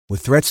With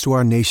threats to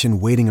our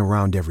nation waiting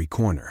around every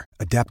corner,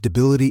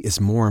 adaptability is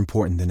more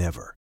important than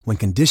ever. When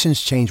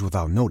conditions change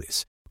without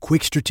notice,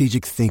 quick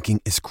strategic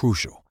thinking is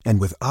crucial.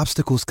 And with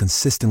obstacles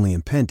consistently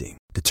impending,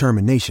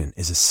 determination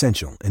is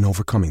essential in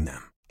overcoming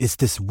them. It's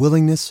this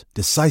willingness,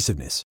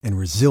 decisiveness, and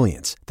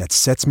resilience that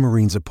sets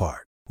Marines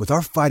apart. With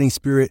our fighting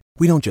spirit,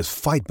 we don't just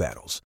fight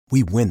battles,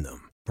 we win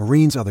them.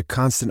 Marines are the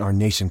constant our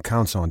nation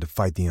counts on to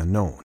fight the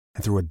unknown.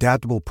 And through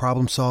adaptable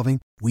problem solving,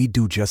 we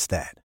do just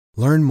that.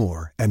 Learn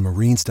more at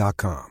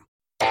marines.com.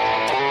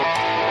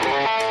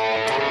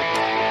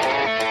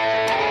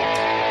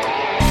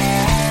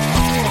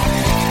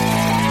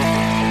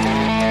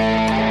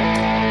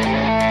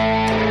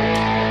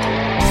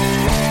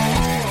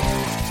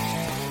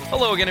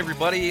 Hello again,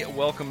 everybody.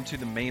 Welcome to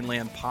the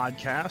Mainland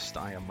Podcast.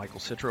 I am Michael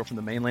Citro from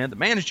the Mainland, the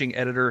managing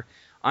editor.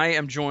 I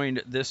am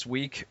joined this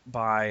week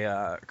by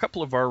a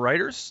couple of our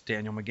writers,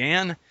 Daniel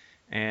McGann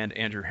and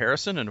Andrew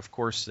Harrison. And of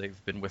course,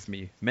 they've been with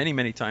me many,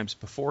 many times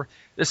before.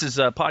 This is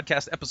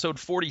podcast episode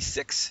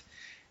 46.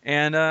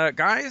 And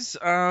guys,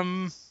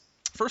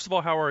 first of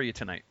all, how are you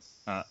tonight?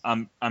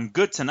 I'm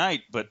good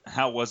tonight, but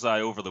how was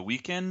I over the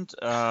weekend?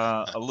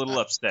 A little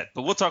upset,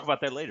 but we'll talk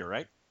about that later,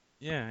 right?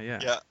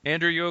 Yeah.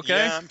 Andrew, you okay?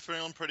 Yeah, I'm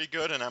feeling pretty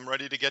good, and I'm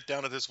ready to get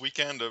down to this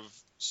weekend of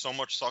so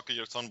much soccer,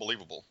 it's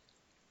unbelievable.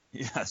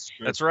 Yeah,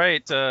 that's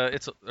right.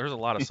 There's a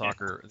lot of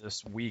soccer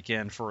this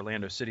weekend for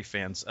Orlando City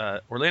fans.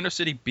 Orlando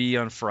City B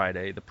on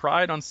Friday, the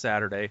Pride on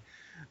Saturday,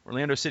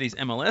 Orlando City's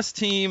MLS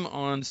team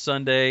on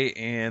Sunday,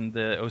 and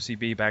the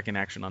OCB back in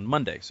action on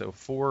Monday. So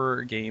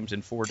 4 games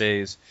in 4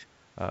 days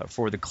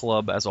for the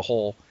club as a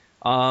whole.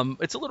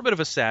 It's a little bit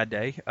of a sad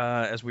day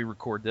as we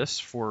record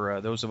this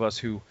for those of us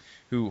who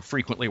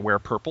frequently wear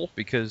purple,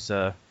 because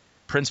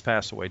Prince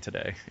passed away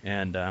today.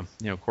 And,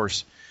 of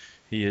course,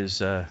 he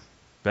is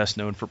best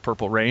known for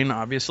Purple Rain,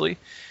 obviously.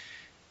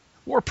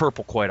 Wore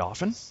purple quite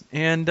often.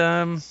 And,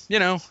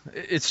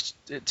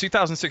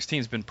 2016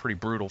 has been pretty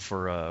brutal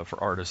for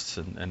artists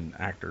and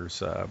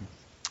actors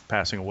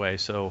passing away.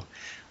 So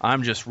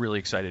I'm just really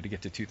excited to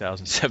get to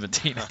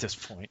 2017 at this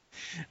point.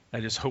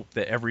 I just hope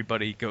that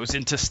everybody goes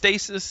into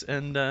stasis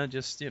and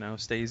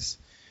stays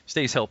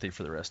healthy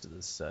for the rest of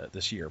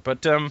this year.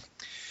 But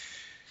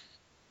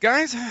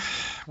guys,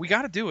 we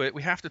got to do it.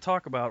 We have to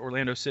talk about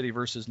Orlando City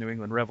versus New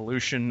England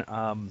Revolution,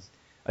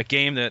 a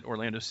game that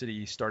Orlando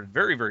City started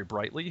very, very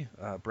brightly.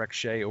 Breck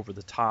Shea over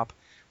the top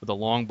with a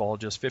long ball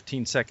just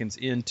 15 seconds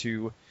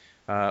into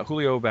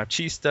Julio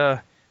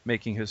Bautista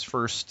making his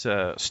first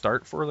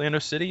start for Orlando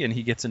City, and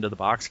he gets into the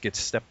box,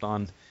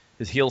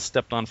 his heels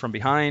stepped on from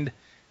behind,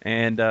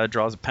 and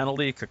draws a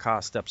penalty.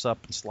 Kaká steps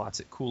up and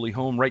slots it coolly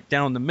home right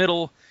down the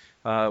middle,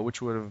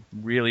 which would have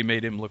really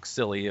made him look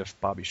silly if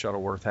Bobby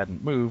Shuttleworth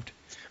hadn't moved.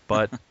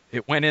 But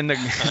it went in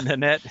the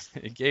net.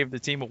 It gave the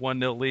team a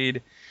 1-0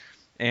 lead,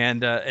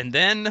 and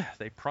then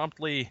they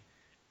promptly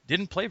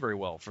didn't play very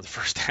well for the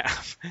first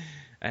half.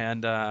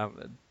 And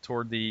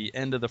toward the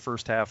end of the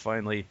first half,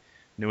 finally,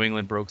 New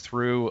England broke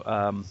through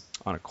on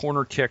a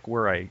corner kick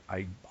where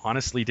I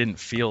honestly didn't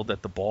feel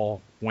that the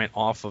ball went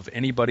off of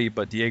anybody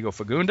but Diego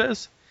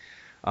Fagundes.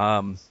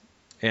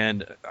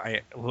 And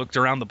I looked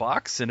around the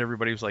box and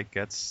everybody was like,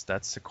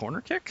 that's a corner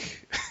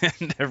kick.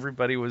 And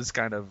everybody was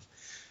kind of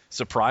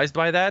surprised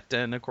by that.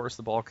 And of course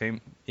the ball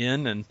came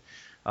in, and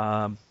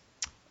I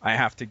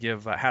have to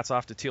give hats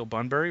off to Teal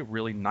Bunbury.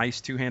 Really nice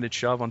two-handed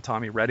shove on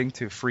Tommy Redding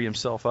to free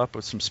himself up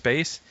with some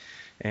space.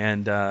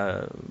 And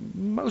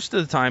most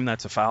of the time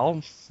that's a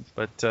foul,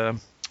 but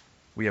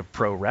we have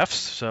pro refs,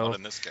 so not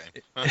in this game.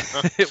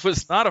 It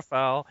was not a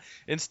foul.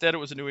 Instead, it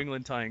was a New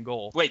England tying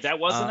goal. Wait, that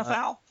wasn't a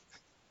foul?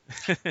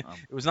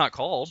 It was not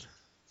called.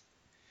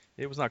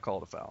 It was not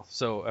called a foul.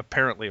 So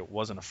apparently it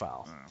wasn't a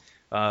foul.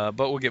 But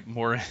we'll get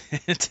more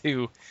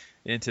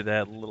into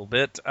that a little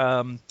bit.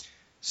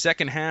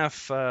 Second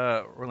half,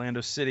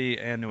 Orlando City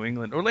and New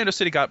England. Orlando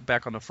City got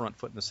back on the front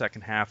foot in the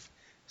second half.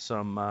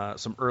 Some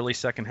early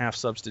second half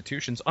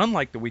substitutions,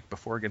 unlike the week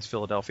before against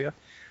Philadelphia.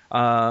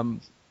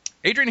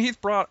 Adrian Heath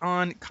brought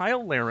on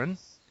Kyle Larin,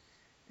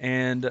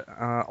 and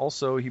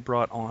also he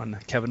brought on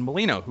Kevin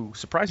Molino, who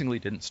surprisingly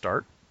didn't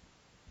start.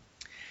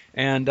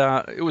 And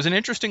it was an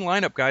interesting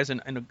lineup, guys,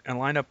 and a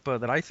lineup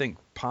that I think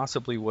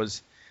possibly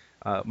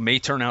may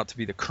turn out to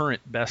be the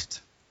current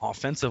best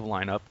offensive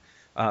lineup.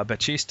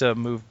 Bautista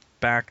moved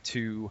back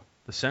to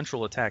the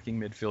central attacking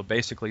midfield,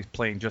 basically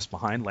playing just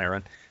behind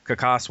Larin.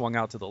 Kaká swung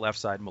out to the left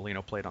side,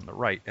 Molino played on the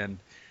right. And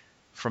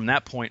from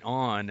that point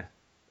on,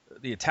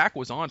 the attack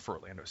was on for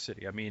Orlando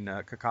City. I mean,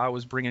 Kaká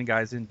was bringing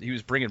guys in. He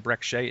was bringing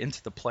Breck Shea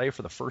into the play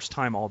for the first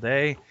time all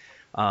day.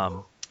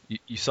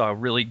 You saw a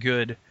really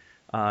good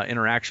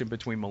interaction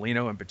between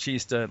Molino and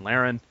Bautista and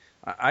Larin.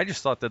 I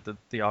just thought that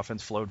the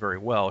offense flowed very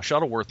well.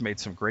 Shuttleworth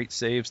made some great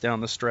saves down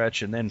the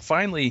stretch. And then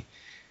finally,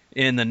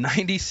 in the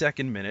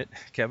 92nd minute,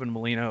 Kevin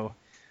Molino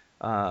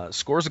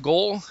scores a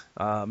goal.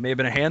 May have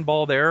been a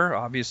handball there,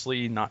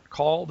 obviously not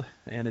called,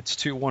 and it's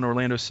 2-1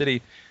 Orlando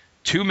City,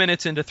 2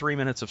 minutes into 3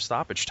 minutes of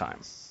stoppage time.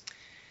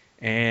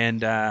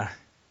 And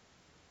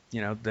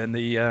then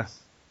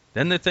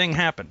the thing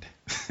happened.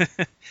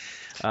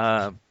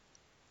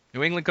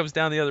 New England comes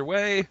down the other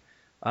way.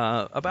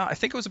 I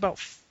think it was about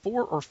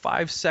 4 or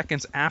 5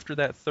 seconds after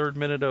that third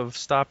minute of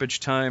stoppage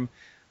time,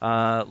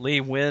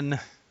 Lee Nguyen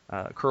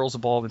curls the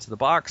ball into the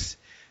box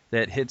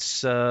that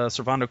hits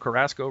Servando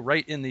Carrasco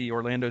right in the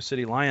Orlando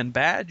City Lion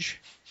badge.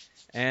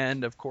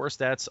 And, of course,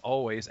 that's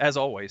as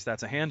always,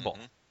 that's a handball.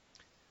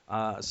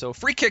 So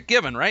free kick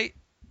given, right?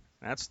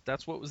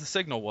 That's what the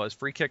signal was.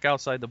 Free kick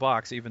outside the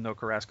box, even though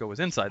Carrasco was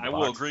inside the box. I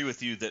will agree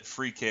with you that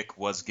free kick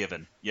was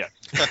given. Yeah.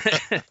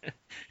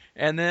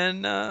 And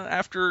then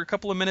after a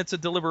couple of minutes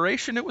of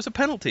deliberation, it was a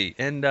penalty.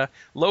 And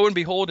lo and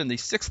behold, in the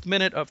 6th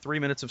minute of 3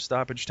 minutes of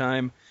stoppage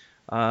time,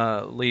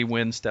 Lee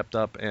Nguyen stepped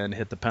up and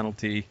hit the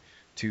penalty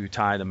to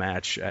tie the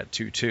match at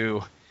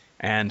 2-2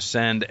 and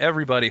send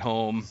everybody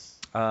home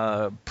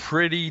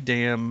pretty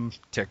damn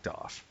ticked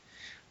off.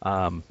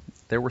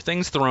 There were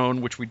things thrown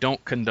which we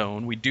don't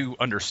condone. We do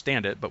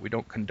understand it, but we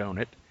don't condone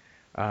it.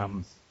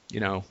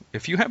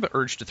 If you have an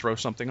urge to throw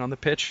something on the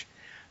pitch,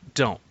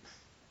 don't.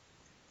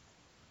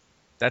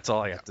 That's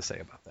all I have to say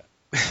about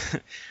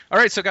that. All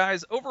right, so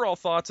guys, overall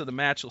thoughts of the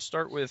match. We'll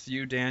start with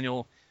you,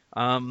 Daniel.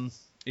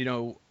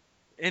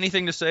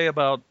 Anything to say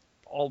about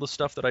all the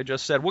stuff that I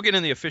just said? We'll get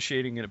into the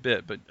officiating in a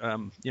bit, but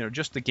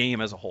just the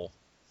game as a whole.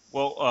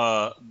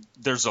 Well,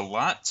 there's a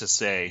lot to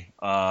say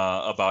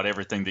about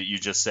everything that you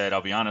just said,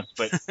 I'll be honest.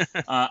 But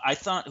I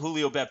thought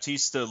Julio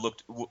Baptista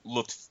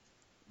looked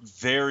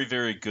very,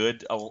 very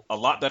good, a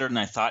lot better than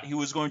I thought he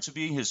was going to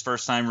be. His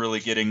first time really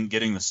getting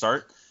the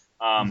start.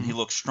 He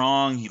looked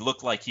strong. He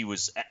looked like he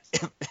was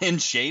in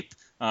shape,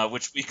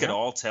 which we could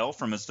all tell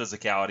from his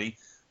physicality.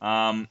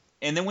 And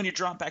then when you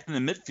drop back in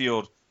the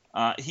midfield,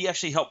 he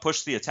actually helped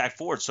push the attack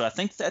forward. So I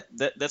think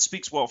that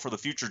speaks well for the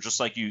future, just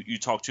like you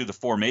talked to the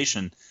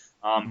formation.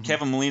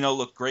 Kevin Molino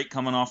looked great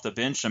coming off the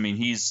bench. I mean,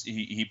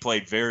 he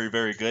played very,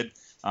 very good,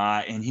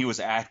 and he was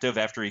active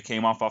after he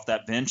came off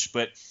that bench.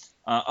 But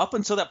up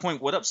until that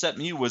point, what upset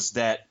me was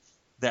that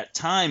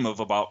time of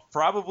about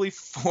probably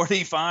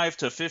 45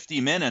 to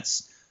 50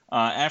 minutes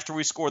after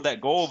we scored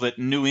that goal, that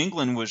New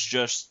England was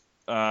just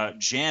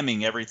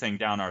jamming everything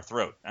down our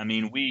throat. I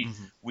mean, we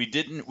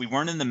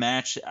weren't in the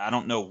match. I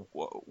don't know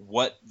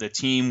what the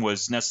team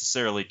was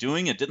necessarily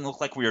doing. It didn't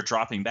look like we were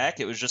dropping back.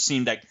 It was just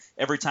seemed like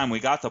every time we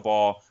got the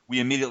ball,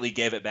 we immediately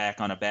gave it back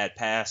on a bad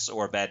pass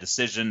or a bad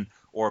decision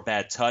or a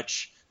bad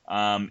touch.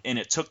 And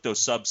it took those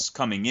subs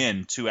coming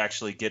in to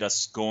actually get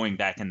us going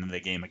back into the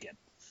game again.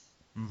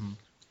 Mm-hmm.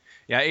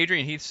 Yeah,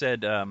 Adrian Heath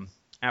said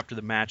after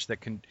the match that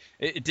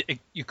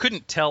you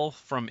couldn't tell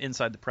from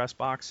inside the press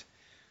box,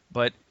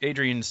 but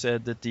Adrian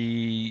said that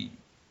the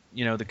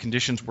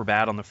conditions were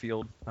bad on the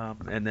field,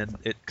 and then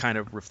it kind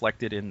of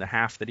reflected in the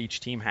half that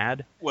each team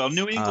had. Well,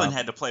 New England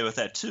had to play with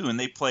that too, and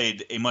they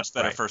played a much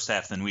better first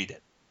half than we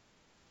did.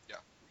 Yeah.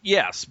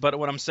 Yes, but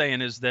what I'm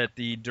saying is that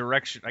the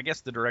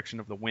direction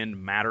of the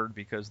wind mattered,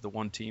 because the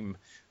one team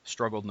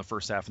struggled in the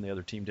first half and the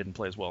other team didn't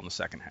play as well in the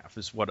second half,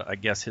 is what I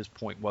guess his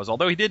point was.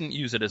 Although he didn't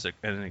use it as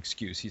an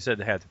excuse. He said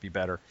it had to be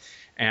better.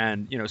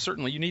 And,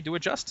 certainly you need to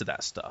adjust to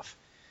that stuff.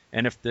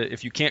 And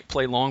if you can't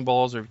play long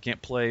balls, or if you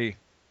can't play,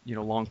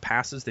 long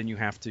passes, then you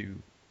have to,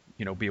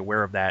 be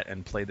aware of that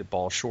and play the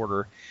ball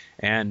shorter.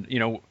 And,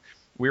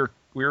 we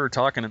were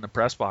talking in the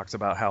press box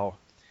about how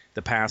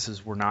the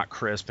passes were not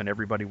crisp and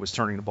everybody was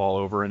turning the ball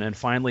over. And then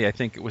finally, I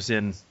think it was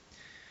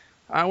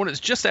when it was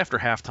just after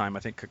halftime, I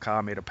think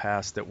Kaká made a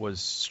pass that was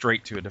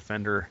straight to a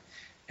defender.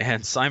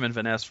 And Simon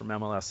Van Ness from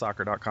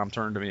MLSsoccer.com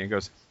turned to me and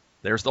goes,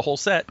 "There's the whole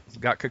set. We've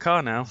got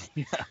Kaká now."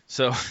 Yeah.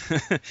 So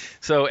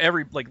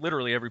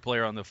literally every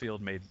player on the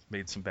field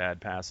made some bad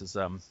passes.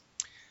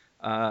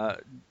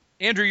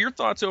 Andrew, your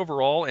thoughts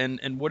overall,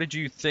 and what did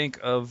you think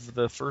of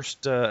the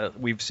first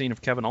we've seen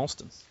of Kevin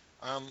Alston?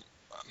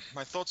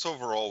 My thoughts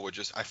overall were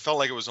I felt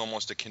like it was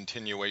almost a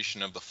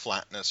continuation of the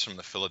flatness from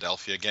the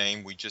Philadelphia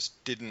game. We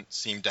just didn't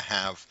seem to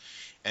have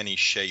any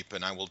shape,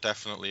 and I will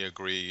definitely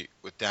agree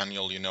with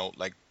Daniel.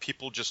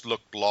 People just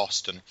looked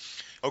lost, and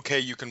okay,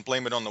 you can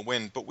blame it on the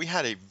wind, but we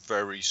had a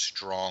very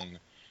strong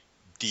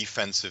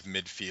defensive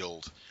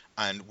midfield,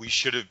 and we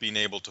should have been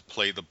able to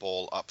play the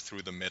ball up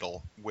through the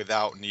middle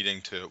without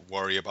needing to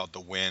worry about the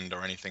wind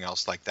or anything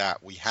else like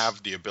that. We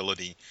have the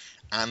ability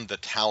and the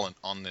talent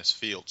on this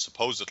field,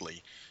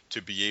 supposedly,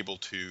 to be able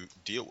to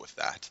deal with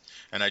that,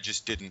 and I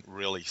just didn't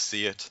really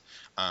see it.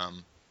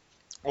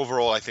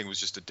 Overall, I think it was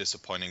just a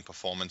disappointing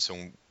performance,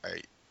 and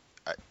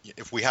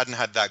if we hadn't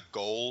had that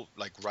goal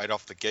right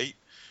off the gate,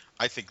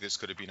 I think this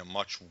could have been a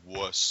much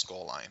worse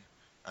scoreline,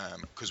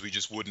 because we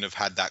just wouldn't have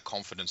had that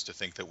confidence to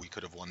think that we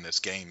could have won this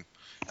game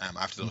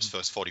after those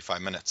first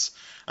 45 minutes.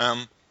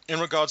 In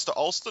regards to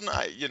Alston,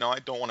 I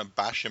don't want to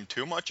bash him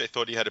too much. I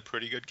thought he had a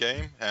pretty good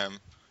game.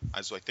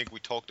 As I think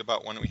we talked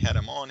about when we had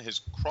him on,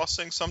 his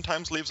crossing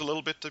sometimes leaves a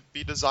little bit to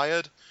be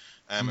desired,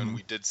 and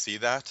we did see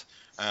that.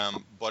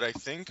 But I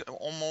think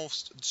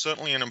almost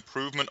certainly an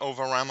improvement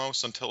over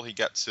Ramos until he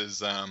gets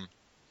his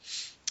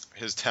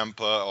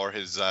temper or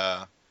his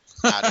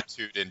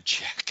attitude in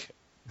check.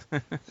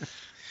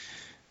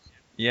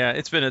 Yeah,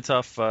 it's been a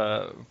tough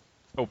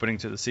opening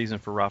to the season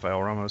for Rafael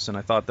Ramos, and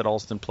I thought that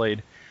Alston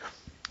played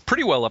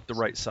pretty well up the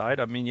right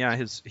side. I mean,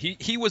 yeah,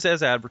 he was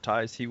as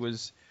advertised. He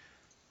was,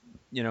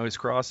 his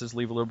crosses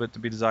leave a little bit to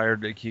be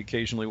desired. He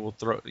occasionally will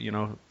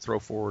throw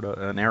forward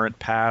an errant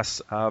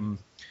pass.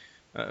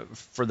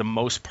 For the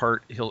most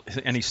part,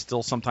 he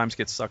still sometimes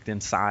gets sucked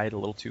inside, a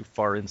little too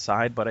far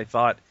inside. But I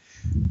thought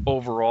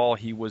overall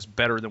he was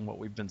better than what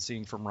we've been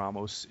seeing from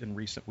Ramos in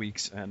recent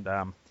weeks, and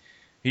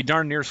he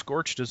darn near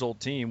scorched his old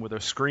team with a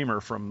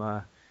screamer from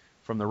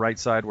the right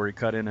side where he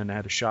cut in and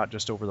had a shot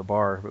just over the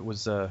bar. It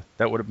was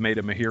that would have made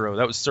him a hero.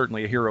 That was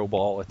certainly a hero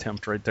ball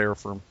attempt right there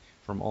from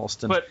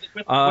Alston. But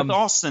with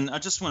Alston, I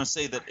just want to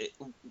say that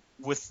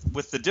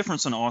with the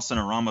difference in Alston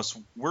and Ramos,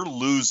 we're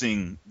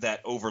losing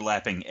that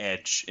overlapping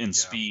edge in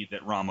speed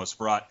that Ramos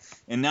brought.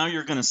 And now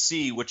you're going to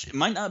see, which it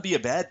might not be a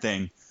bad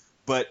thing,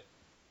 but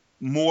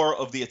more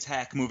of the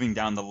attack moving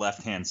down the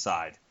left-hand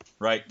side,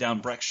 right? Down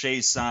Breck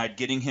Shea's side,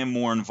 getting him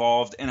more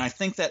involved. And I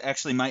think that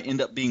actually might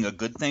end up being a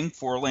good thing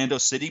for Orlando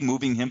City,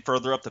 moving him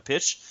further up the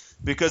pitch.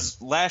 Because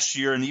last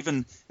year and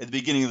even at the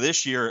beginning of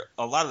this year,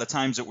 a lot of the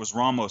times it was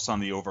Ramos on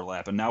the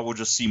overlap. And now we'll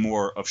just see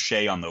more of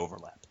Shea on the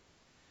overlap.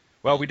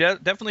 Well, we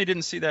definitely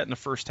didn't see that in the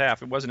first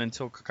half. It wasn't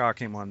until Kaká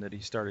came on that he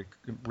started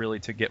really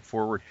to get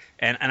forward.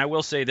 And I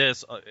will say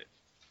this,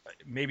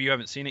 maybe you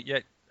haven't seen it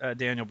yet,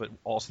 Daniel, but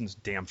Alston's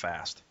damn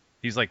fast.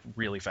 He's like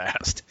really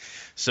fast.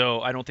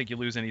 So I don't think you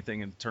lose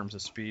anything in terms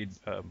of speed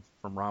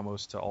from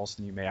Ramos to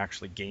Alston. You may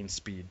actually gain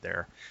speed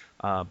there.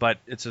 But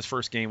it's his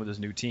first game with his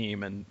new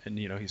team, and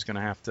he's going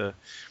to have to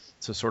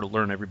sort of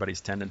learn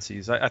everybody's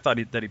tendencies. I thought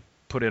that he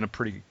put in a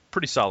pretty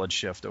solid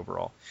shift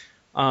overall.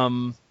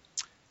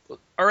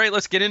 All right,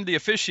 let's get into the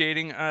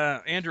officiating.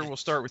 Andrew, we'll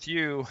start with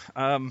you.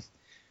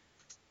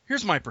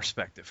 Here's my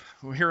perspective.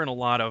 We're hearing a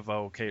lot of,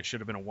 it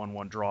should have been a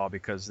 1-1 draw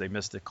because they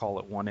missed a call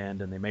at one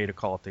end and they made a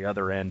call at the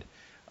other end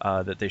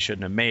that they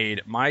shouldn't have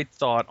made. My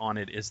thought on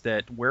it is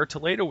that where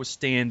Toledo was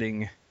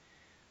standing,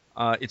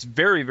 it's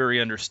very, very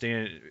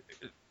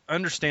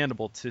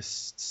understandable to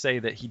say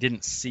that he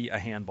didn't see a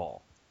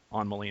handball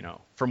on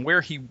Molino. From where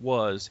he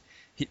was,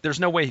 there's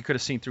no way he could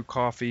have seen through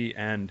Coffey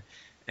and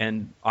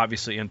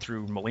obviously in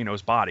through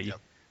Molino's body. Yep.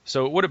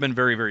 So it would have been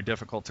very, very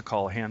difficult to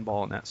call a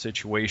handball in that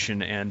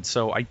situation. And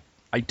so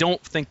I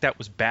don't think that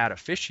was bad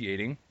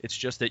officiating. It's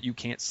just that you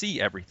can't see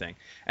everything.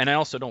 And I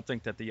also don't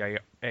think that the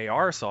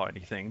AR saw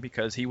anything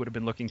because he would have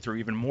been looking through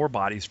even more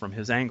bodies from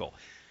his angle.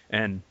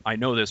 And I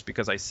know this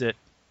because I sit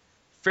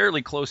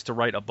fairly close to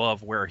right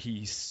above where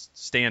he's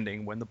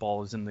standing when the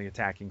ball is in the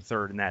attacking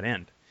third in that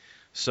end.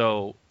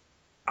 So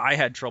I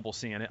had trouble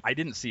seeing it. I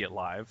didn't see it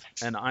live.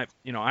 And I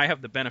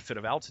have the benefit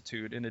of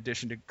altitude in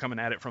addition to coming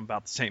at it from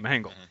about the same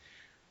angle. Mm-hmm.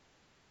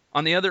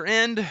 On the other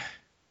end,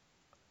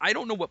 I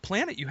don't know what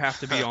planet you have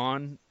to be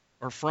on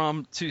or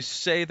from to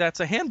say that's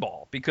a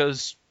handball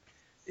because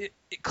it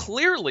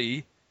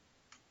clearly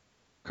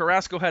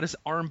Carrasco had his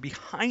arm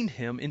behind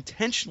him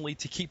intentionally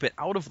to keep it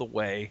out of the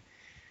way,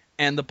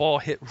 and the ball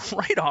hit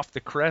right off the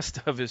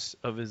crest of his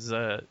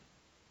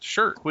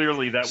shirt.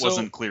 Clearly, that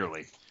wasn't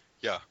clearly.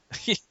 Yeah.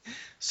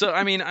 So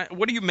I mean,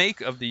 what do you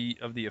make of the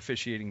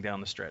officiating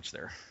down the stretch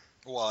there?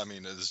 Well, I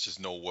mean, there's just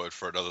no word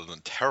for it other than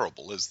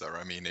terrible, is there?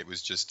 I mean, it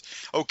was just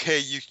okay.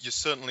 You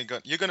certainly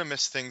you're going to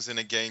miss things in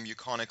a game. You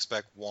can't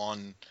expect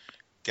one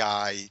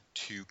guy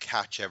to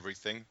catch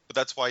everything, but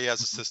that's why he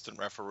has assistant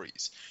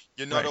referees.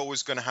 You're not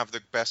always going to have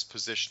the best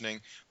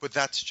positioning, but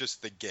that's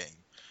just the game.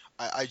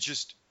 I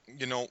just,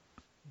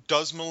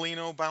 does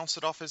Molino bounce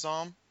it off his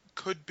arm?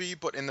 Could be,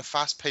 but in the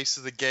fast pace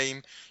of the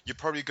game, you're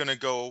probably going to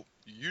go.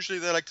 Usually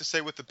they like to say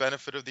with the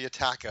benefit of the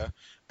attacker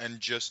and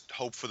just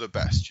hope for the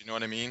best. You know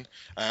what I mean?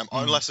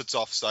 Unless it's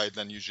offside,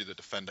 then usually the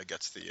defender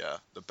gets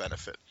the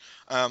benefit.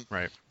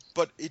 Right.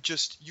 But it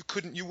just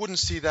you wouldn't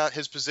see that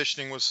his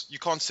positioning was. You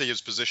can't say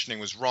his positioning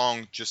was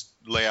wrong. Just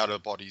layout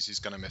of bodies, he's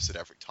going to miss it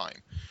every time.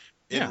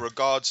 In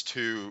regards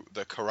to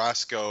the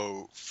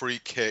Carrasco free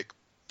kick,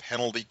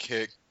 penalty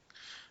kick,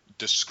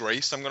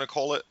 disgrace, I'm going to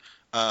call it.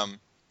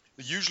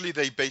 Usually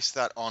they base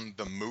that on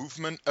the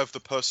movement of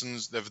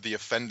the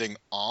offending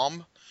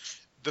arm.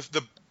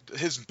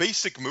 His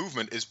basic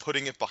movement is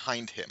putting it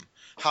behind him.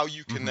 How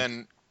you can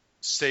then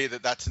say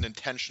that that's an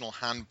intentional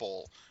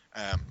handball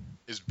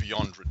is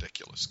beyond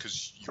ridiculous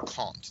because you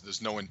can't. There's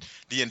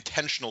the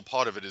intentional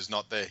part of it is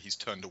not there. He's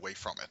turned away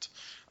from it.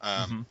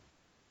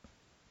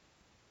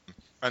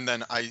 And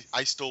then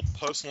I still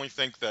personally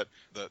think that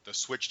the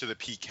switch to the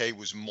PK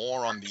was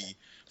more on the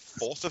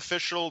fourth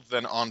official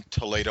than on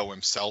Toledo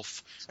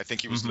himself. I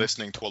think he was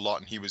listening to a lot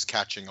and he was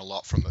catching a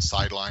lot from the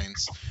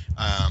sidelines.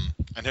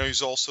 I know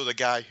he's also the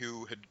guy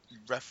who had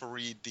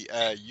refereed the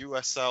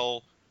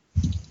USL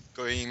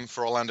game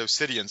for Orlando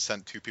City and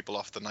sent 2 people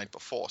off the night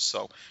before.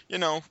 So,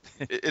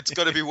 it's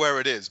got to be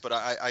where it is. But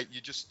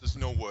there's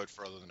no word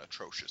for other than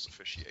atrocious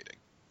officiating.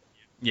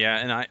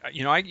 Yeah,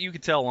 and you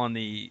could tell on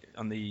the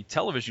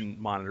television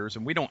monitors,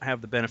 and we don't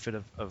have the benefit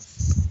of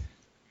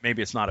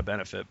maybe it's not a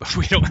benefit, but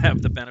we don't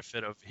have the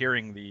benefit of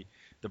hearing the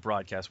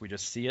broadcast. We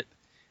just see it,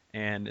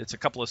 and it's a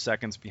couple of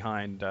seconds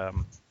behind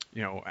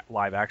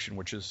live action,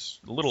 which is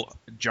a little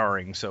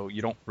jarring. So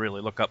you don't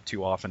really look up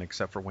too often,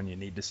 except for when you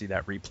need to see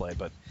that replay.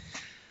 But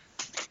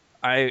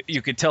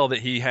you could tell that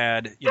he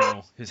had,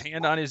 his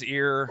hand on his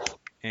ear,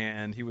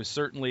 and he was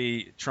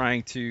certainly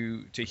trying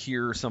to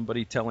hear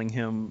somebody telling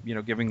him,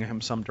 giving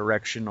him some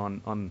direction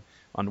on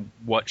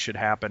what should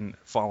happen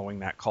following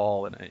that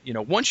call. And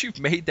once you've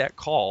made that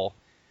call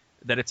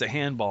that it's a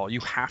handball,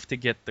 you have to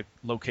get the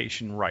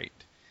location right.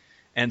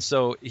 And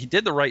so he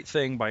did the right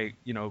thing by,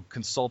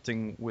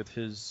 consulting with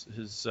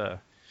his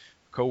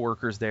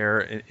coworkers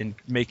there and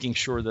making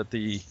sure that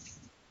the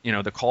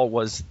call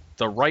was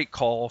the right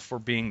call for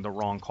being the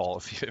wrong call,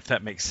 if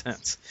that makes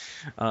sense,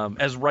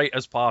 as right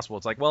as possible.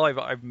 It's like, well,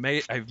 I've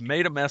made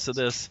a mess of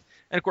this,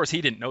 and of course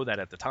he didn't know that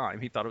at the time.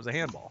 He thought it was a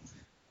handball.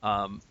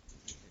 How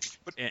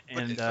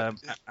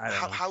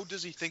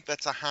does he think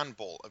that's a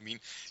handball? I mean,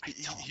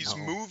 he's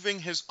moving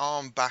his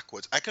arm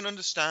backwards. I can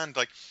understand,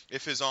 like,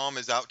 if his arm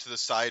is out to the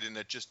side and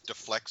it just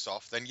deflects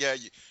off, then yeah,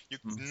 you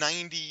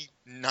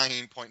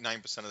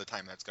 99.9% of the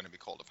time that's going to be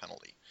called a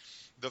penalty.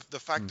 The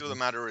fact of the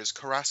matter is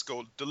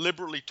Carrasco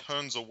deliberately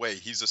turns away.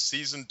 He's a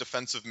seasoned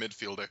defensive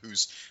midfielder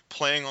who's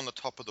playing on the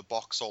top of the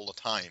box all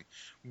the time.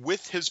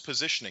 With his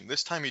positioning,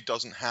 this time he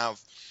doesn't have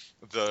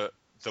the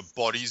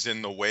body's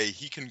in the way.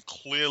 He can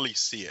clearly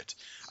see it.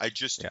 I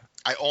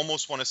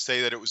almost want to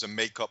say that it was a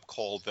make-up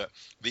call that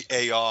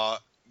the AR,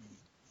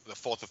 the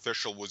fourth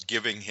official, was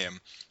giving him,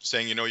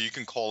 saying, you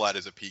can call that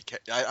as a PK.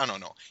 I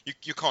don't know.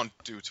 You can't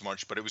do too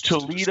much, but it was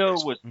just Toledo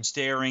was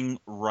staring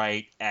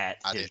right at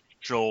his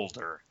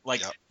shoulder.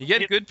 Like, he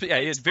had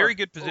very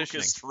good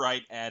positioning.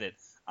 Right at it.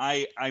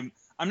 I'm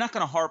not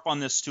going to harp on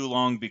this too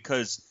long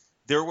because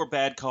there were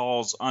bad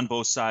calls on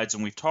both sides,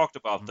 and we've talked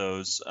about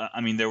those.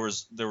 There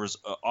was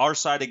our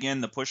side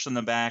again, the push in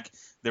the back.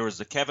 There was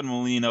the Kevin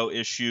Molino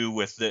issue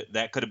with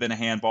that could have been a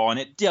handball, and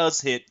it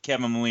does hit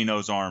Kevin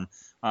Molino's arm.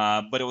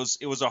 But it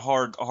was a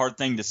hard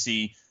thing to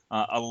see.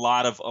 A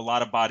lot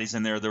of bodies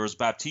in there. There was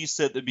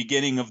Baptista at the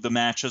beginning of the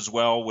match as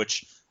well,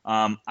 which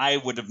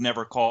I would have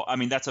never called.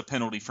 That's a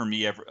penalty for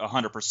me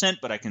 100%,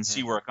 but I can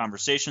see where a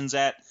conversation's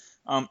at.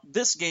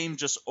 This game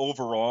just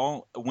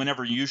overall,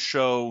 whenever you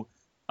show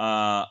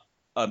a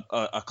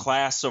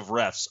class of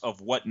refs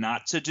of what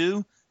not to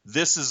do,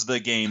 this is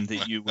the game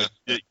that you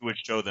would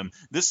show them.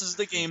 This is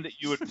the game that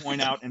you would point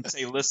out and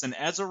say, listen,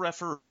 as a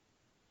referee,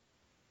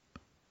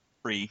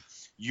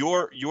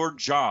 your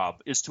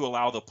job is to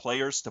allow the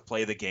players to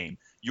play the game.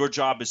 Your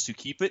job is to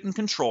keep it in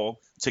control,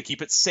 to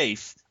keep it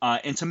safe,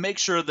 and to make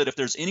sure that if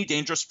there's any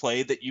dangerous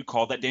play, that you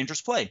call that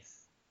dangerous play.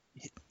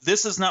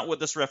 This is not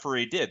what this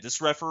referee did. This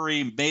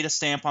referee made a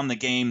stamp on the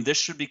game. This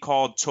should be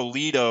called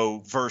Toledo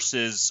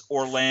versus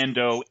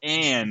Orlando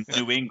and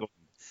New England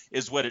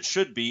is what it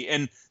should be.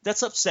 And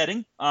that's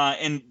upsetting.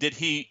 And did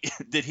he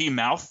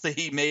mouth that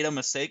he made a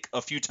mistake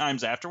a few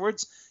times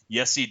afterwards?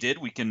 Yes, he did.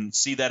 We can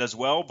see that as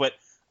well. But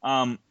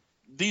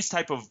these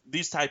type of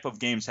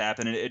games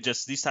happen.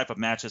 These type of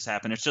matches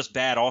happen. It's just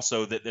bad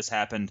also that this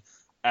happened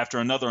after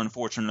another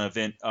unfortunate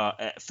event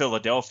at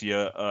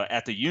Philadelphia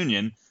at the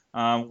Union,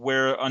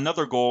 where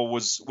another goal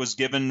was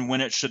given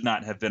when it should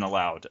not have been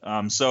allowed.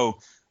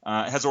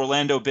 Has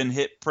Orlando been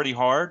hit pretty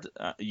hard?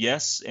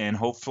 Yes, and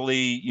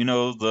hopefully,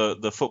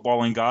 the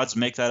footballing gods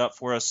make that up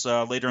for us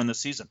later in the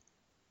season.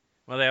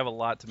 Well, they have a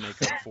lot to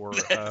make up for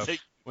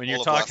when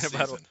you're talking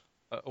about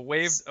a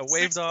waved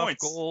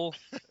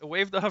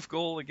off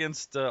goal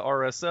against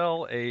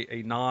RSL,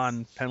 a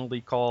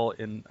non-penalty call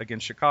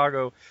against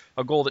Chicago,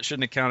 a goal that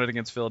shouldn't have counted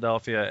against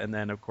Philadelphia, and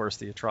then of course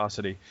the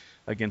atrocity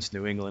against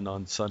New England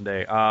on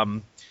Sunday.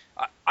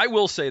 I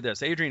will say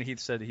this. Adrian Heath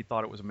said he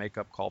thought it was a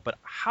make-up call, but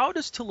how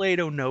does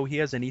Toledo know he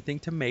has anything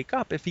to make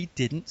up if he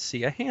didn't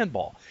see a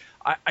handball?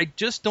 I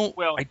just don't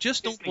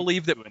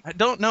believe that. I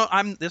don't know.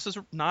 This is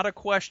not a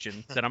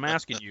question that I'm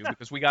asking you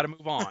because we got to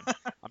move on.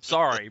 I'm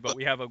sorry, but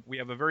we have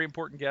a very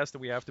important guest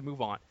and we have to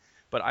move on.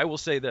 But I will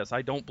say this.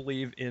 I don't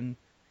believe in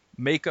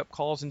make-up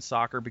calls in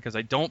soccer because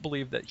I don't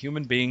believe that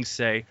human beings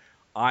say,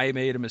 I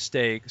made a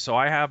mistake, so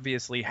I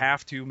obviously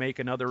have to make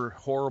another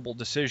horrible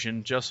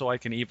decision just so I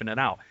can even it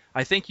out.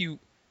 I think you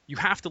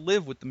have to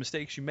live with the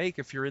mistakes you make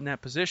if you're in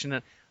that position.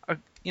 And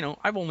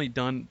I've only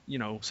done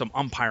some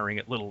umpiring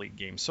at Little League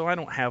games, so I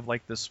don't have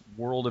like this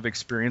world of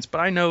experience.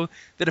 But I know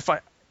that if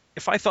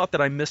I thought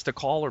that I missed a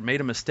call or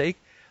made a mistake,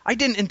 I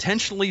didn't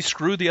intentionally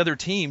screw the other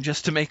team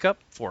just to make up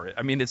for it.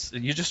 I mean,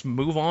 you just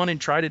move on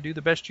and try to do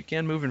the best you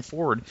can moving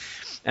forward.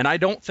 And I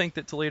don't think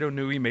that Toledo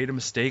knew he made a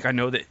mistake. I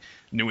know that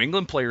New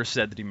England players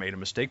said that he made a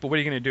mistake, but what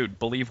are you going to do?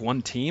 Believe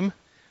one team?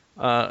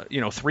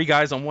 Three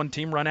guys on one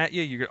team run at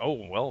you. You go,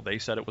 oh, well, they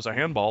said it was a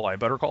handball. I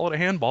better call it a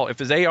handball. If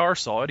his AR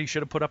saw it, he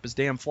should have put up his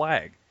damn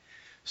flag.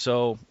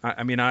 So,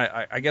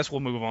 I guess we'll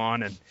move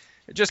on. And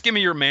just give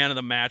me your man of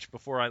the match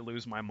before I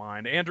lose my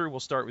mind. Andrew, we'll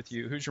start with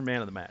you. Who's your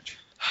man of the match?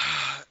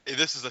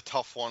 This is a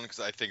tough one because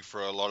I think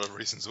for a lot of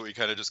reasons that we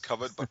kind of just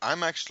covered, but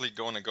I'm actually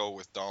going to go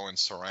with Darwin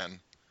Soren.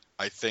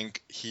 I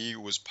think he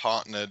was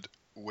partnered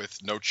with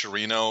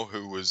Nocerino,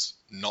 who was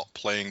not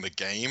playing the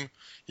game.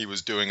 He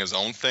was doing his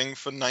own thing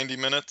for 90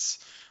 minutes.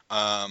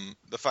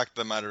 The fact of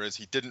the matter is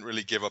he didn't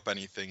really give up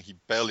anything. He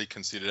barely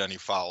conceded any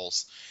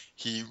fouls.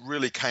 He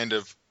really kind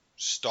of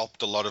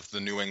stopped a lot of the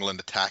New England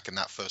attack in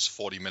that first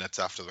 40 minutes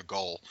after the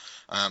goal.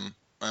 I'm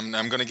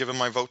going to give him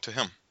my vote to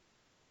him.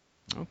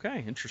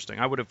 Okay, interesting.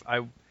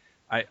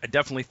 I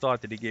definitely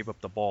thought that he gave up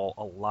the ball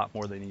a lot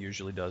more than he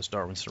usually does,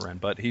 Darwin Seren,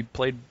 but he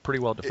played pretty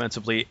well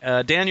defensively.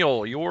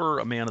 Daniel, you're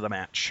a man of the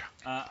match.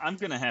 I'm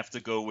going to have to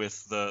go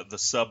with the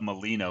sub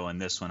Molino in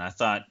this one. I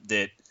thought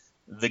that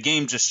the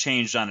game just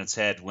changed on its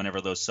head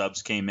whenever those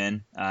subs came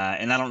in.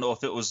 And I don't know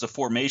if it was the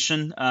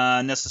formation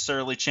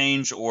necessarily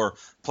change or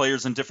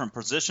players in different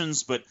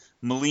positions, but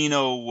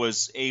Molino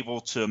was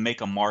able to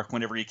make a mark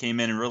whenever he came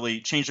in and really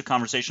change the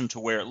conversation to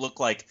where it looked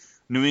like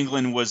New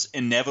England was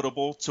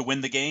inevitable to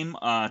win the game,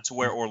 to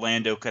where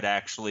Orlando could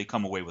actually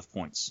come away with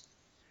points.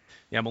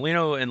 Yeah,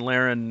 Molino and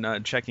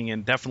Laren checking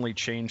in definitely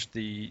changed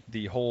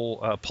the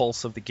whole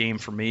pulse of the game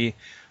for me.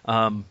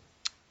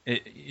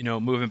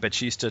 Moving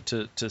Batista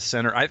to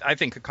center. I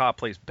think Kaká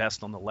plays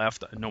best on the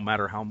left, no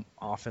matter how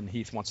often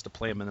Heath wants to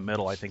play him in the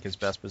middle. I think his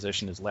best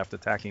position is left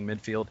attacking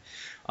midfield.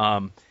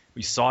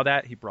 We saw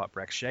that. He brought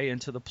Breck Shea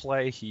into the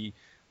play. He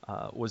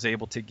was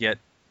able to get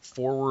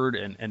forward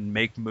and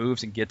make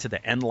moves and get to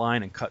the end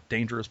line and cut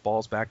dangerous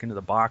balls back into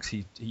the box.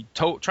 He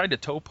tried to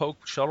toe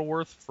poke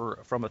Shuttleworth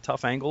from a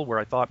tough angle where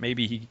I thought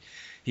maybe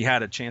he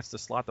had a chance to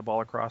slot the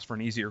ball across for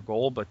an easier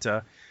goal, but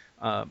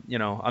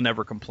I'll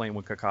never complain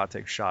when Kaká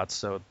takes shots.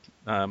 So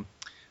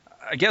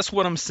I guess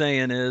what I'm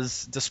saying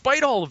is,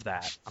 despite all of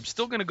that, I'm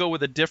still going to go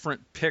with a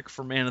different pick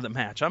for man of the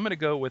match. I'm going to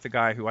go with a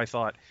guy who I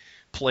thought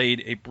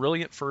played a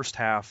brilliant first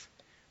half,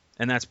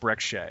 and that's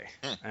Breck Shea.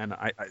 And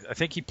I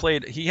think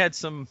he had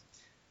some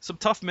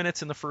tough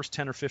minutes in the first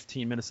 10 or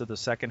 15 minutes of the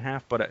second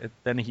half, but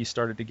then he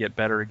started to get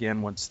better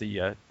again once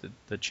the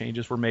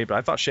changes were made. But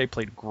I thought Shea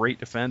played great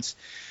defense.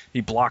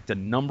 He blocked a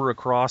number of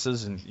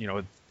crosses, and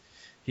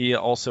he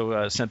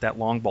also sent that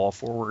long ball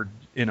forward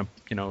in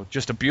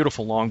just a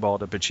beautiful long ball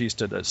to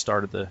Batista that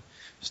started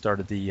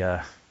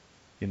the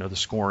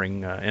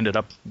scoring. Ended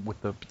up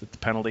with the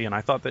penalty, and I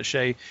thought that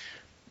Shea.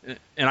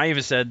 And I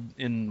even said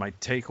in my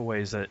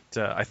takeaways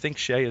that I think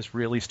Shea is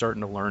really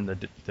starting to learn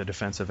the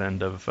defensive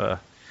end of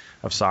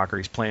soccer.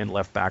 He's playing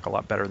left back a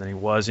lot better than he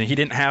was, and he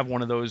didn't have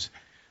one of those,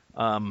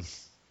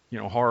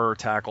 horror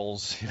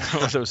tackles.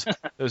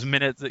 Those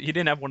minutes. He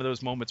didn't have one of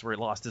those moments where he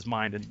lost his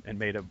mind and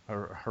made a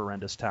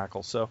horrendous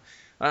tackle. So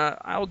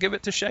I'll give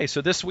it to Shea.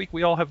 So this week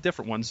we all have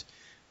different ones,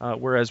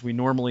 whereas we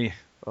normally,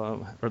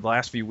 or the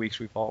last few weeks,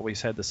 we've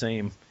always had the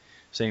same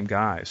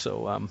guy.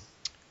 So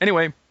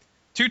anyway,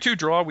 2-2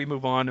 draw. We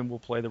move on and we'll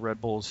play the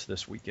Red Bulls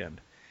this weekend.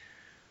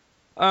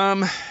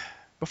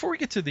 Before we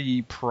get to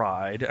the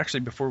Pride,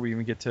 actually before we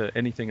even get to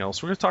anything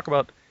else, we're going to talk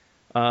about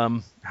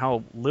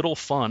how little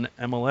fun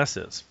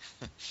MLS is.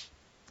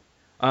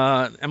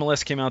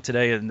 MLS came out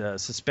today and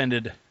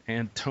suspended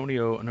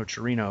Antonio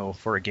Nocerino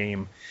for a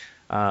game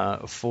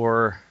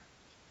for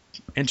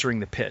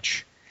entering the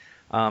pitch.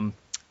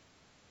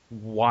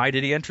 Why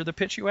did he enter the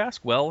pitch, you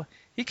ask? Well,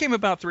 he came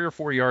about 3 or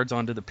 4 yards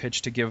onto the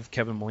pitch to give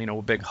Kevin Molino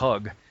a big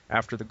hug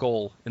after the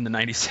goal in the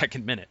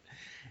 92nd minute.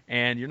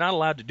 And you're not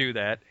allowed to do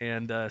that.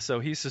 And so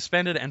he's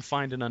suspended and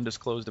fined an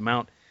undisclosed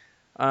amount.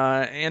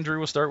 Andrew,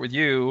 we'll start with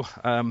you.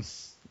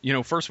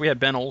 First we had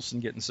Ben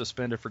Olsen getting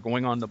suspended for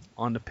going on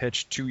the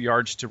pitch 2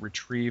 yards to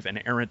retrieve an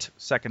errant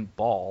second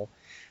ball.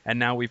 And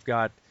now we've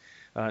got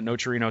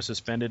Nocerino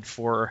suspended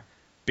for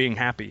being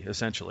happy,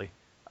 essentially.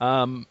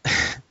 And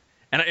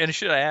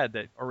should I add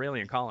that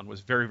Aurelian Collin was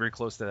very, very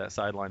close to that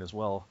sideline as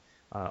well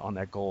on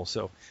that goal.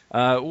 So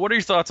what are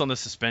your thoughts on the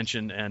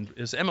suspension? And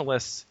is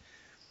MLS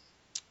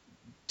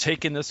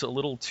taking this a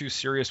little too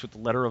serious with the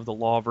letter of the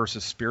law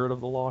versus spirit of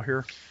the law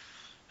here?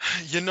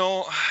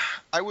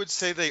 I would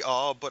say they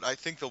are, but I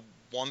think the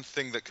one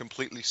thing that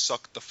completely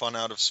sucked the fun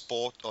out of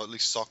sport, or at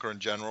least soccer in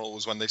general,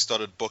 was when they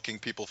started booking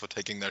people for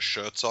taking their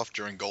shirts off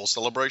during goal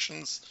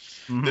celebrations.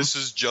 Mm-hmm. This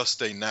is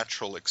just a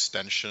natural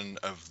extension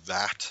of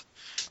that.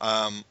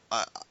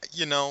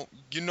 You know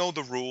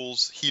the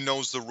rules. He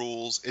knows the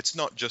rules. It's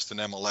not just an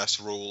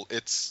MLS rule.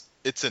 It's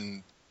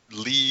a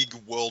league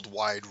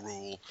worldwide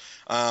rule.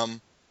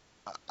 I'm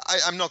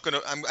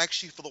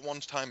actually, for the one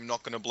time,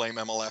 not going to blame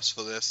MLS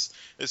for this.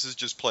 This is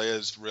just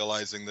players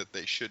realizing that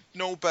they should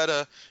know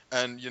better,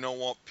 and you know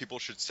what? People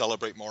should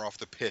celebrate more off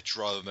the pitch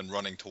rather than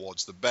running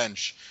towards the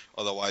bench.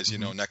 Otherwise,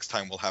 next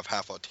time we'll have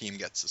half our team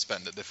get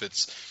suspended.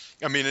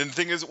 And the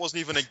thing is, it wasn't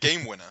even a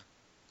game winner.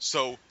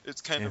 So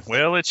it's kind of...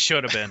 Well, it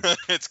should have been.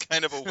 It's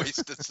kind of a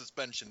wasted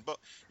suspension. But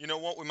you know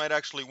what? We might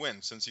actually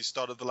win. Since he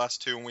started the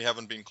last two and we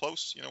haven't been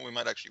close, we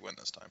might actually win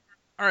this time.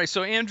 All right,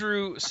 so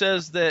Andrew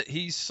says that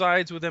he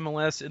sides with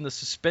MLS in the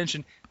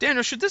suspension.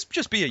 Daniel, should this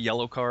just be a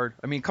yellow card?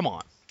 I mean, come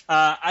on.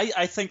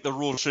 I think the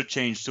rule should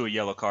change to a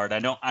yellow card.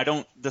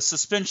 The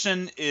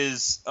suspension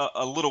is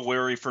a little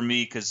wary for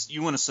me because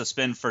you want to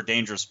suspend for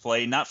dangerous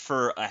play, not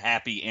for a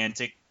happy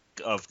antic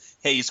of,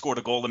 hey, he scored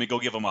a goal, let me go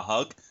give him a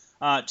hug.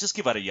 Just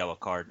give out a yellow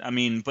card.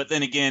 But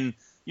then again,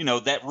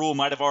 that rule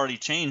might have already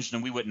changed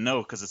and we wouldn't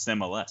know because it's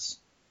MLS.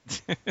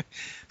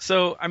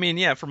 So,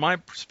 from my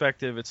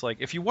perspective, it's like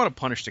if you want to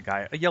punish the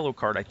guy, a yellow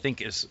card I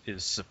think is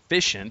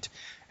sufficient.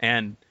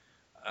 And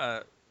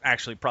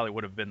actually probably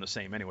would have been the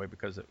same anyway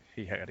because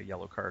he had a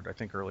yellow card, I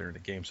think, earlier in the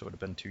game, so it would have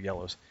been 2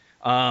 yellows.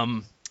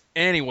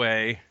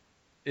 Anyway,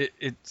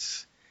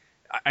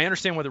 I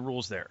understand why the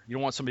rule's there. You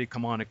don't want somebody to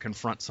come on and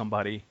confront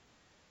somebody,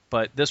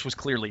 but this was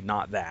clearly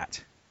not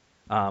that.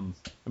 I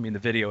mean, the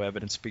video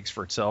evidence speaks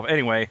for itself.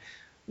 Anyway,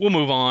 we'll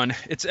move on.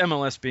 It's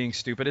MLS being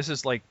stupid. This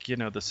is like,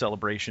 the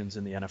celebrations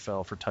in the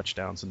NFL for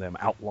touchdowns and them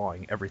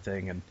outlawing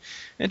everything and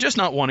just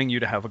not wanting you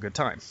to have a good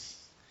time.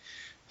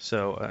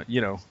 So,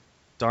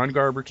 Don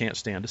Garber can't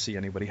stand to see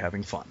anybody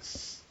having fun.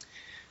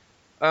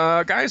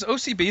 Guys,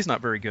 OCB is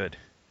not very good.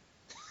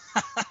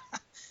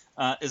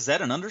 Is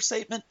that an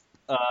understatement?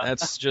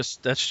 That's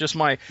just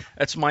my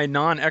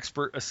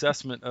non-expert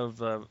assessment of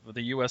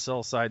the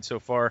USL side so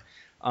far.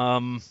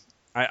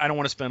 I don't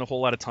want to spend a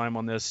whole lot of time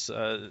on this.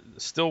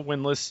 Still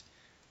winless.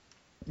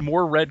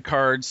 More red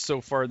cards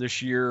so far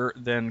this year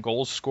than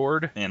goals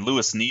scored. And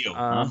Lewis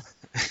Neal.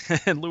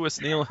 And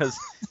Lewis Neal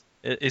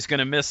is going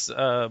to miss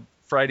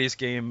Friday's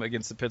game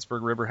against the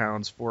Pittsburgh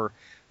Riverhounds for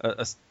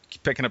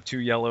picking up 2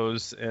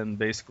 yellows, and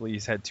basically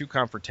he's had 2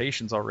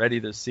 confrontations already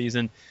this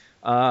season.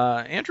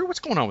 Andrew, what's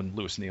going on with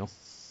Lewis Neal?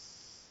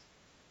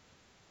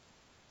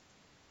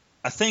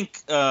 I think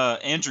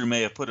Andrew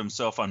may have put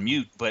himself on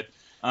mute, but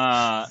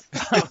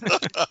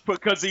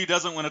because he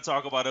doesn't want to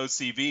talk about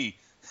OCB.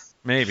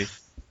 Maybe.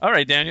 All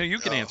right, Daniel, you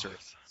can answer it.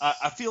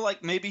 I feel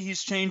like maybe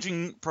he's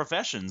changing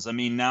professions. I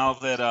mean, now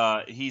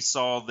that he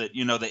saw that, the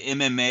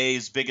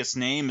MMA's biggest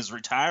name is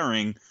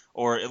retiring,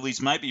 or at least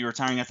might be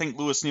retiring, I think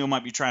Lewis Neal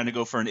might be trying to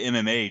go for an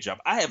MMA job.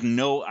 I have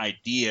no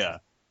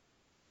idea.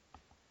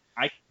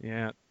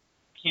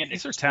 Can't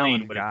These are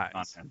talented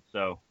guys.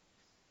 So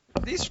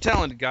these are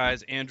talented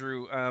guys,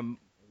 Andrew.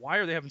 Why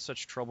are they having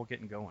such trouble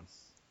getting going?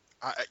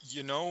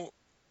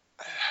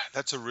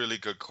 That's a really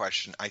good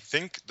question. I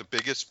think the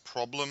biggest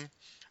problem,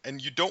 and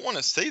you don't want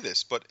to say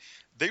this, but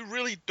they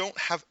really don't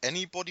have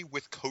anybody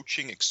with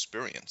coaching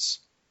experience.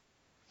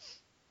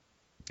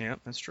 Yeah,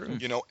 that's true.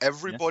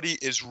 Everybody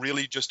is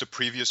really just a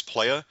previous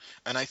player,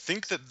 and I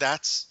think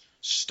that's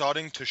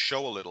starting to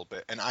show a little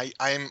bit. And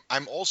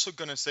I'm also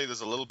going to say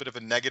there's a little bit of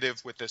a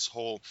negative with this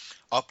whole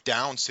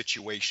up-down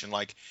situation.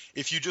 Like,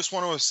 if you just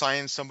want to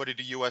assign somebody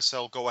to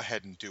USL, go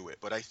ahead and do it.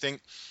 But I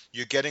think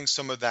you're getting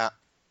some of that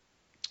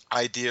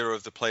idea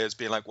of the players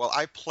being like, well,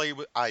 I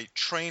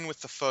train with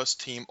the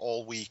first team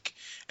all week,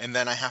 and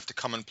then I have to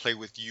come and play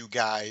with you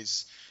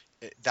guys.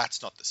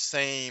 That's not the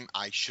same.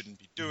 I shouldn't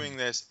be doing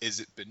this. Is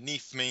it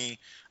beneath me?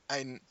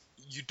 And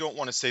you don't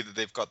want to say that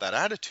they've got that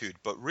attitude,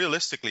 but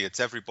realistically, it's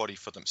everybody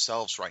for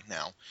themselves right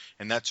now.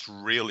 And that's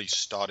really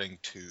starting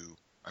to,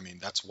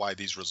 that's why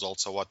these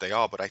results are what they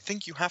are. But I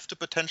think you have to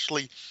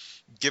potentially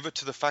give it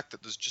to the fact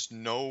that there's just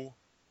no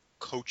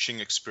coaching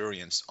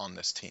experience on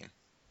this team.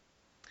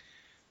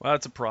 Well,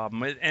 that's a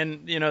problem.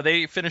 And,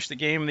 they finished the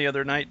game the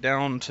other night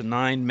down to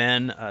 9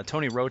 men.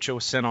 Tony Rocha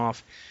was sent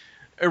off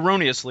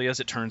erroneously, as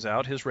it turns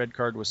out. His red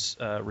card was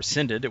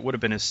rescinded. It would have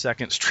been his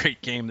second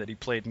straight game that he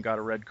played and got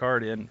a red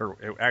card in, or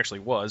it actually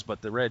was,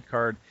 but the red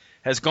card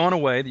has gone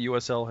away. The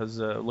USL has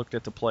looked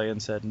at the play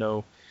and said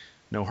no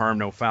harm,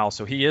 no foul.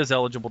 So he is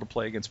eligible to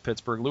play against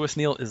Pittsburgh. Lewis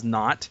Neal is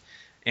not.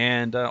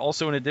 And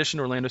also, in addition,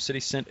 Orlando City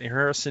sent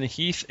Harrison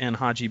Heath and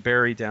Haji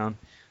Berry down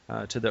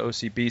to the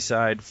OCB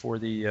side for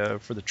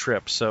the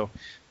trip. So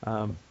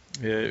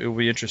it will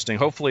be interesting.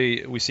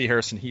 Hopefully we see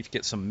Harrison Heath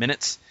get some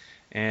minutes,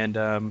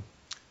 and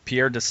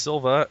Pierre Da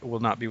Silva will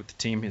not be with the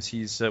team as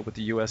he's with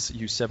the US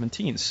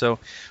U17. So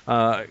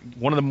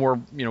one of the more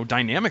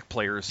dynamic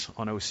players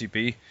on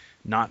OCB,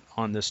 not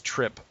on this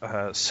trip.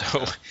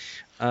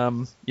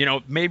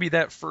 Maybe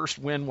that first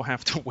win will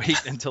have to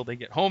wait until they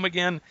get home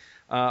again.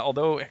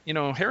 Although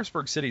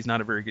Harrisburg City is not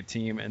a very good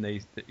team, and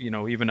they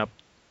even up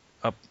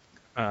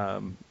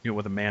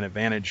with a man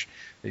advantage,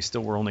 they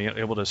still were only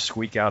able to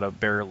squeak out a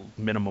bare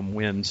minimum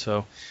win.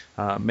 So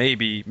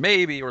maybe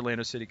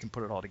Orlando City can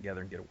put it all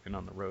together and get a win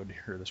on the road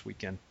here this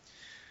weekend.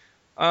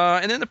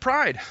 And then the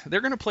Pride,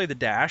 they're going to play the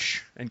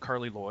Dash and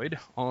Carly Lloyd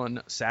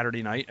on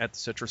Saturday night at the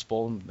Citrus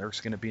Bowl. And there's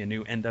going to be a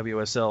new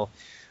NWSL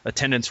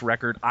attendance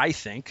record, I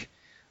think.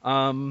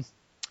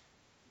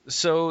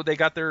 So they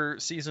got their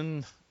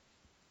season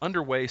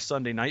underway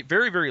Sunday night,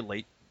 very, very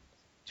late.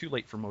 Too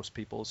late for most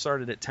people. It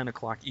started at 10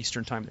 o'clock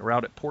Eastern time. They were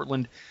out at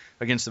Portland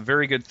against a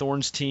very good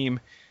Thorns team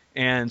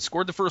and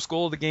scored the first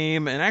goal of the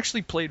game and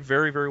actually played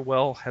very, very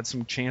well. Had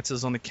some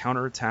chances on the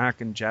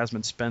counterattack, and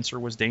Jasmine Spencer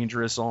was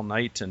dangerous all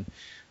night and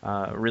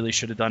really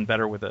should have done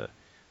better with a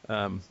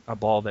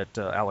ball that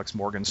Alex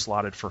Morgan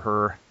slotted for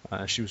her.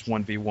 She was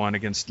 1v1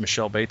 against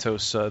Michelle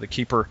Betos. The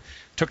keeper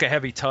took a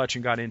heavy touch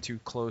and got in too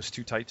close,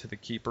 too tight to the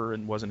keeper,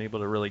 and wasn't able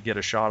to really get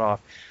a shot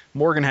off.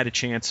 Morgan had a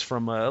chance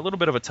from a little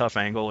bit of a tough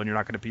angle, and you're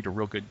not going to beat a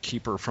real good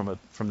keeper from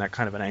that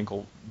kind of an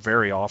angle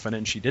very often,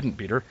 and she didn't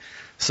beat her.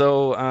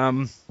 So,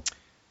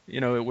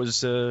 it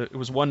was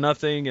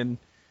 1-0, and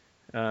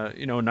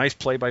a nice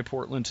play by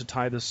Portland to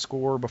tie the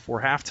score before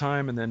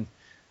halftime, and then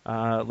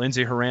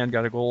Lindsay Horan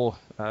got a goal,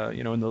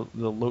 in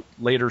the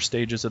later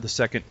stages of the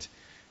second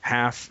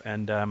half,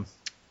 and the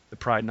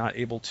Pride not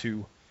able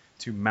to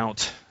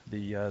mount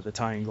the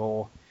tying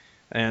goal.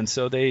 And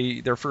so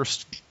their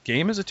first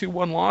game is a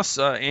 2-1 loss.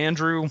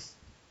 Andrew,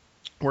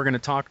 we're going to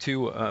talk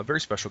to a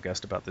very special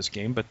guest about this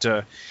game. But,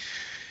 what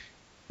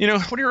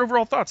are your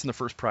overall thoughts in the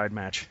first Pride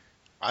match?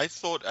 I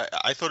thought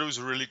it was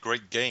a really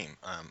great game,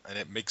 and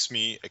it makes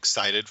me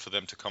excited for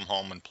them to come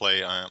home and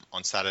play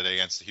on Saturday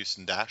against the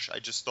Houston Dash. I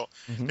just thought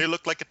they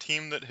looked like a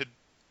team that had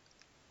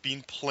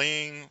been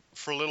playing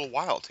for a little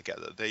while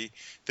together. They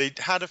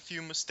had a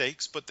few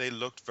mistakes, but they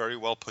looked very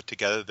well put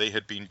together. They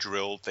had been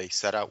drilled. They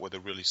set out with a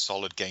really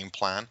solid game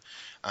plan,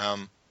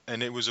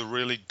 and it was a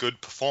really good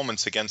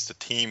performance against a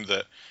team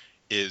that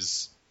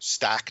is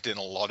stacked in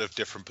a lot of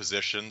different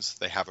positions.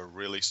 They have a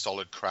really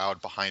solid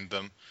crowd behind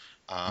them.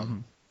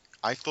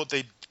 I thought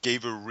they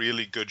gave a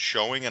really good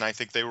showing, and I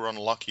think they were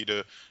unlucky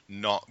to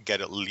not get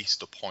at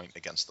least a point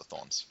against the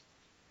Thorns.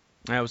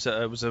 It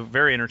was a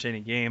very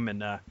entertaining game,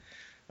 and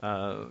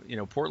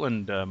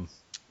Portland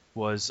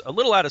was a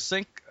little out of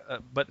sync,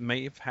 but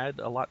may have had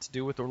a lot to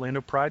do with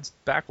Orlando Pride's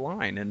back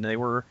line, and they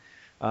were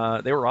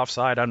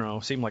offside. I don't know,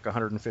 seemed like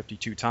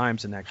 152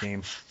 times in that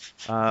game.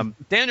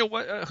 Daniel,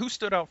 who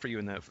stood out for you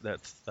in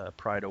that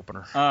Pride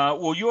opener?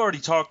 Well, you already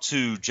talked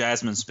to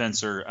Jasmine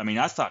Spencer. I mean,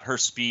 I thought her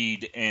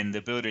speed and the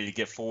ability to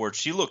get forward,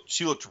 she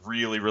looked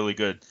really, really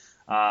good.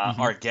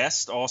 Our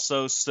guest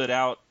also stood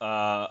out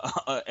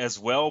as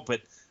well,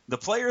 but the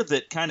player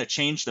that kind of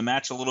changed the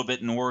match a little bit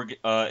in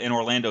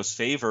Orlando's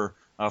favor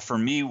for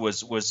me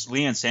was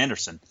Leanne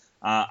Sanderson.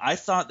 I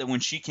thought that when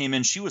she came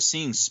in, she was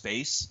seeing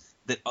space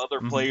that other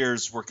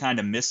players were kind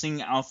of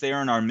missing out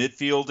there in our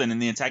midfield and in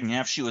the attacking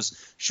half. She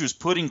was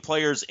putting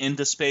players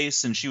into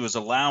space, and she was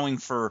allowing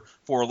for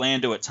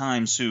Orlando at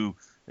times who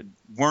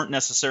weren't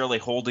necessarily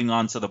holding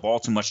on to the ball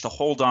too much to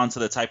hold on to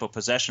the type of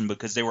possession,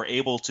 because they were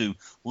able to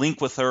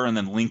link with her and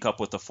then link up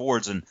with the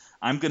forwards. And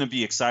I'm going to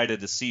be excited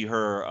to see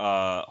her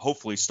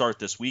hopefully start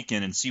this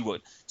weekend and see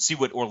what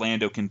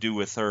Orlando can do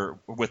with her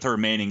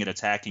remaining an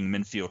attacking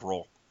midfield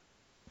role.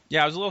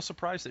 Yeah, I was a little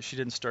surprised that she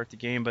didn't start the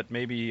game, but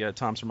maybe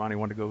Tom Sermani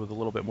wanted to go with a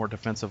little bit more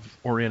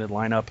defensive-oriented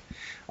lineup,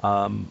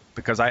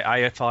 because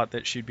I thought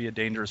that she'd be a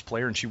dangerous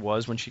player, and she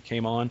was when she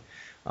came on.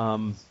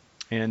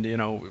 And,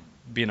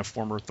 being a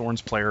former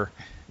Thorns player,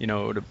 a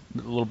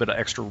little bit of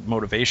extra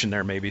motivation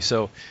there maybe.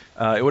 So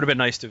it would have been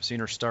nice to have seen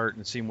her start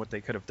and seen what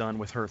they could have done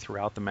with her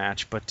throughout the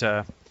match. But,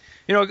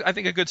 I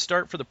think a good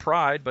start for the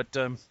Pride. But,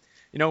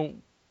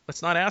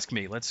 let's not ask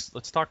me. Let's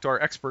talk to our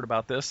expert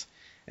about this,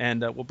 and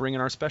we'll bring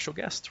in our special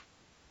guest.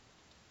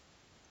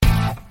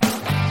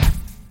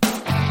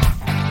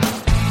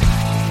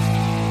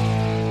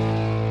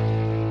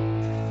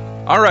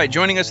 All right,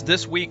 joining us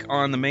this week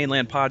on the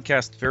Mainland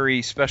Podcast,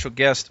 very special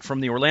guest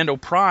from the Orlando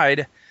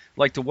Pride. I'd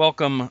like to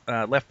welcome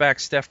left back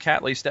Steph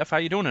Catley. Steph, how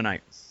you doing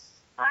tonight?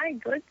 Hi,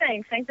 good,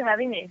 thanks. Thanks for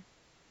having me.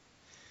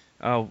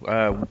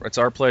 Oh, it's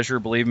our pleasure,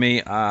 believe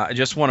me. I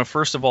just want to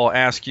first of all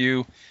ask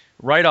you,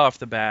 right off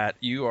the bat,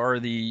 you are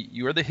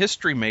the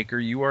history maker.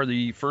 You are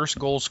the first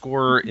goal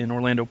scorer in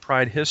Orlando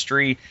Pride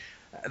history.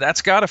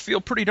 That's got to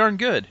feel pretty darn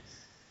good.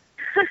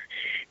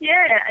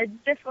 Yeah, it's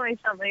definitely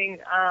something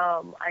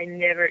I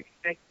never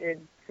expected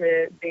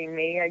to be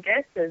me, I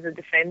guess. As a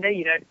defender,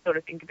 you don't sort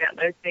of think about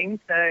those things.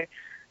 So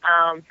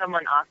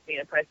someone asked me in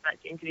a post-match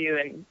interview,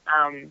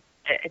 and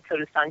it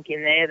sort of sunk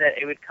in there that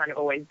it would kind of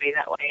always be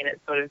that way, and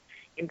it's sort of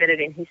embedded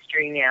in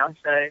history now.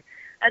 So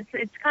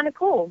it's kind of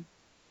cool.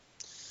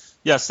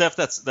 Yeah, Steph,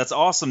 that's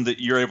awesome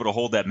that you're able to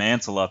hold that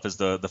mantle up as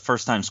the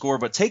first-time scorer.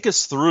 But take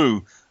us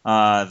through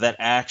that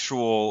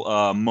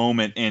actual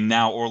moment in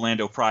now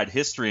Orlando Pride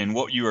history and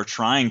what you were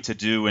trying to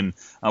do. And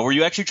were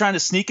you actually trying to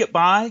sneak it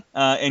by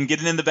and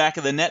get it in the back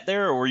of the net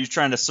there, or were you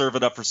trying to serve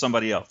it up for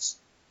somebody else?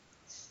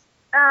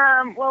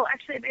 Well,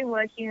 actually, I've been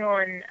working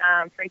on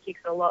free kicks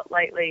a lot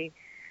lately.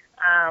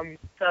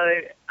 So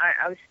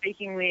I was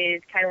speaking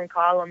with Catley and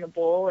Kyle on the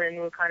ball, and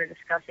we were kind of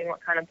discussing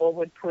what kind of ball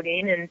we'd put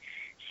in, and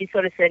she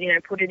sort of said,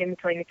 put it in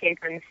between the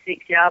keeper and the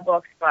 6-yard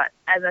box. But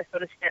as I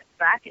sort of stepped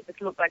back, it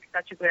just looked like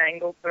such a good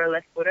angle for a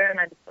left footer, and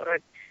I just thought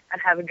I'd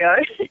have a go.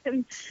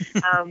 And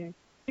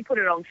she put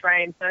it on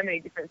frame. So many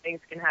different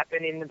things can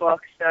happen in the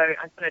box. So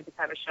I thought I'd just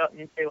have a shot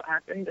and see what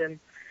happened, and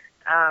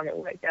it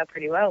worked out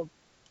pretty well.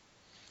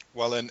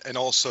 Well, and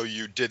also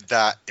you did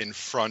that in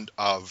front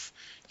of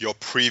your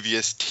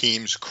previous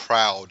team's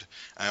crowd.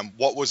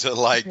 What was it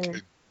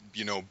like,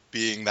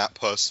 being that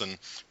person,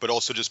 but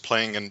also just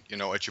playing in,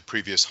 at your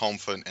previous home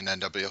for an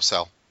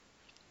NWSL?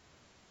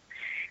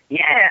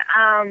 Yeah,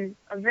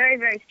 a very,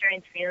 very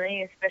strange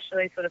feeling,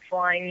 especially sort of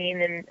flying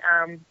in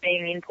and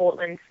being in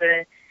Portland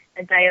for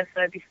a day or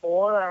so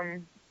before.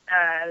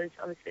 I was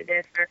obviously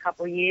there for a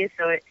couple of years,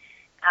 so it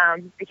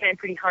became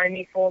pretty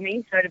homey for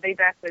me. So to be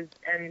back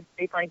and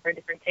be playing for a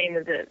different team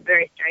was a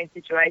very strange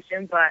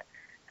situation. But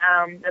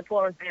the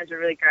Portland fans are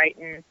really great,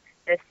 and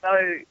they're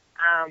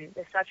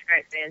such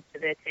great fans to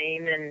their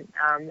team, and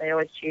they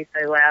always cheer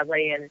so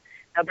loudly, and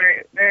they're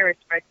very, very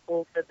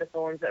respectful for the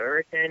Thorns that were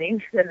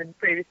returning that had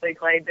previously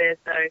played there.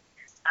 So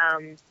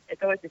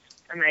it's always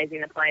just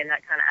amazing to play in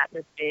that kind of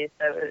atmosphere.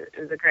 So it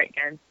was a great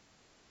game.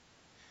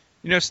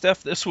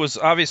 Steph, this was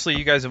obviously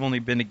you guys have only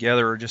been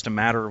together just a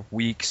matter of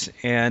weeks,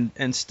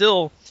 and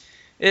still,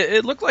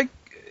 it looked like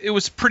it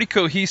was a pretty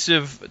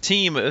cohesive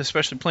team,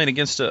 especially playing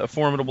against a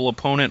formidable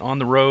opponent on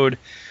the road.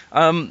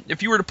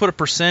 If you were to put a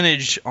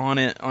percentage on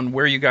it, on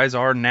where you guys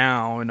are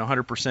now, and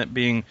 100%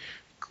 being,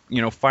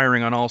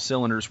 firing on all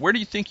cylinders, where do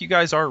you think you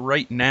guys are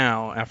right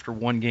now after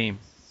one game?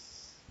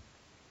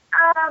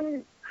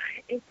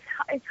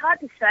 It's hard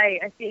to say.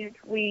 I think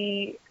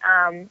we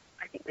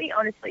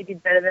honestly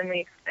did better than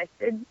we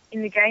expected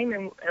in the game,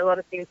 and a lot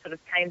of things sort of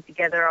came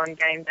together on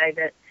game day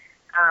that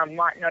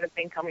might not have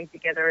been coming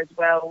together as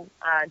well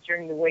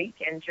during the week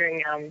and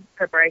during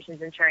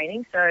preparations and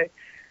training. So it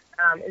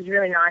was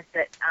really nice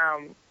that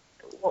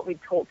what we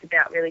talked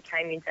about really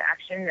came into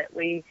action, that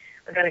we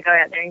were going to go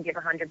out there and give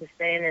 100%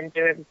 and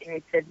do everything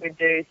we said we'd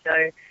do.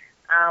 So,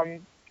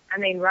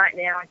 right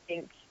now I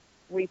think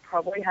we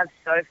probably have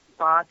so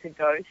far to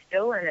go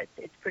still, and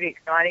it's pretty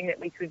exciting that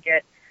we could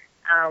get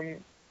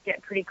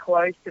pretty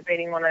close to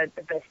beating one of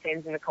the best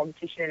teams in the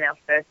competition in our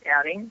first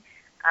outing.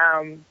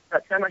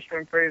 But so much to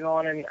improve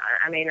on, and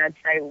I'd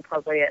say we're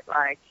probably at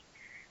like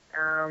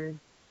 70%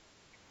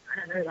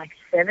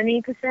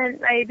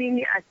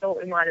 maybe. I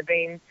thought we might have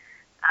been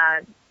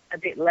a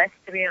bit less,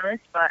 to be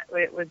honest, but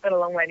we've got a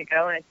long way to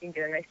go, and I think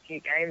in the next few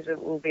games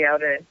we'll be able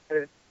to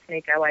sort of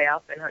sneak our way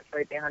up and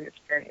hopefully be 100%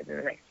 within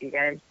the next few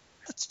games.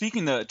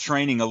 Speaking of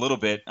training a little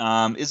bit,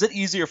 is it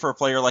easier for a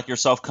player like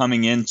yourself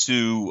coming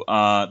into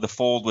the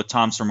fold with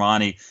Tom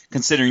Sermanni,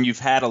 considering you've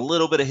had a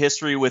little bit of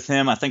history with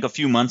him, I think a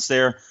few months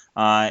there,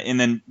 and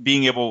then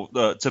being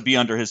able to be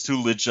under his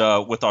tutelage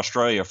with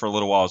Australia for a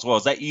little while as well?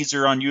 Is that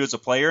easier on you as a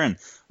player, and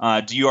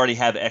do you already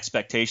have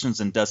expectations,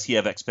 and does he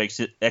have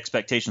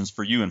expectations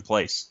for you in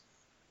place?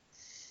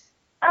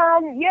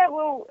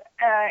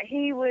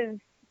 He was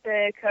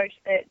the coach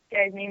that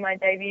gave me my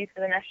debut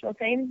for the national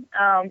team,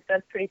 so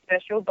that's pretty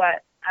special.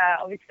 But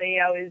obviously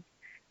I was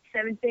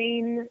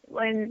 17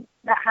 when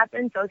that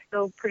happened, so I was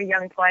still a pretty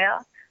young player.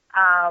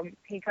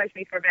 He coached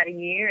me for about a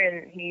year,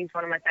 and he's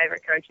one of my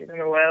favourite coaches in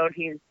the world.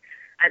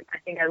 I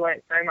think I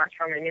learned so much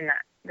from him in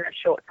that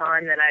short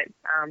time that I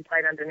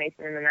played underneath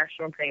him in the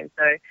national team.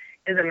 So it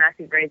was a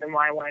massive reason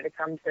why I wanted to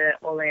come to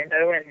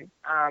Orlando, and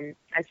I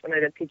just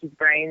wanted to pick his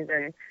brains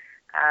and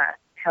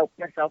help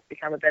myself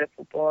become a better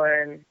footballer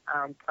and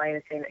play in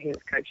a team that he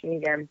was coaching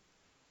again.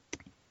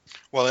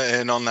 Well,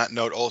 and on that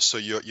note, also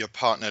you're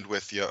partnered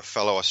with your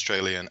fellow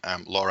Australian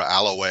Laura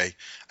Alloway.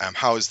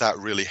 How has that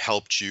really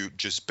helped you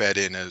just bed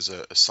in as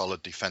a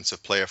solid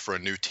defensive player for a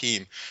new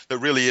team that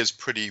really is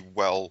pretty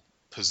well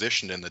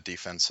positioned in the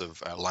defensive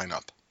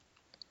lineup?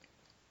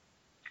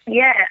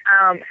 Yeah,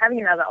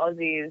 having another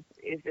Aussie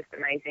is just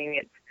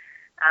amazing.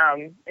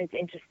 It's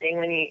interesting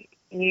when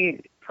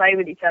you play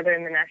with each other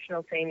in the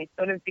national team. You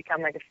sort of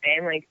become like a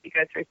family because you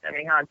go through so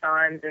many hard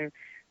times and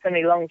so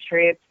many long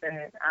trips.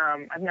 And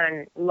I've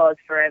known Loz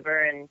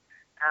forever, and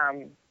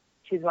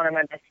she's one of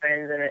my best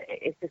friends, and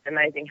it's just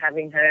amazing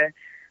having her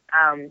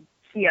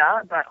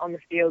here, but on the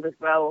field as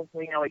well.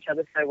 We know each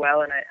other so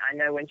well, and I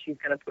know when she's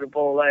going to put a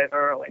ball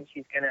over or when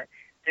she's going to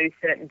do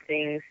certain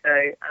things.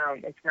 So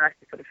it's nice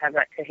to sort of have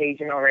that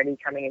cohesion already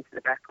coming into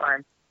the back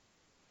line.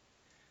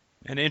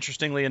 And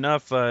interestingly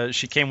enough,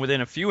 she came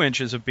within a few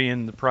inches of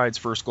being the Pride's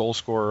first goal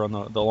scorer on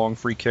the long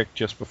free kick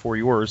just before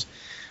yours.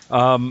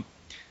 I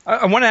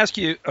want to ask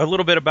you a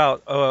little bit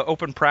about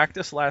open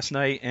practice last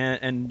night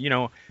and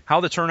how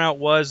the turnout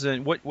was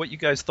and what you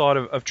guys thought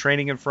of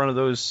training in front of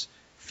those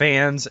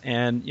fans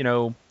and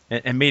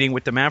meeting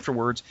with them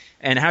afterwards.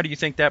 And how do you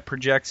think that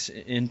projects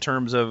in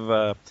terms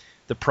of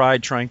the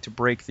Pride trying to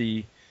break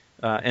the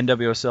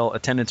NWSL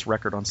attendance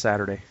record on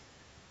Saturday?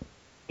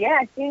 Yeah,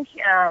 I think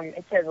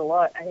it says a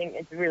lot. I think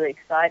it's really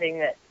exciting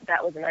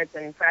that was an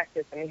open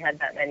practice and we had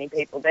that many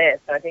people there.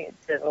 So I think it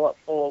says a lot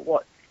for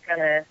what's going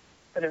to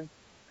sort of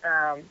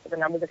what the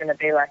numbers are going to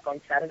be like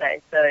on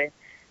Saturday. So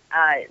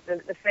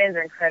the fans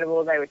are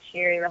incredible. They were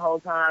cheering the whole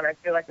time. I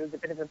feel like it was a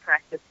bit of a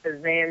practice for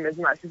them as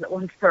much as it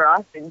was for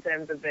us in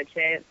terms of their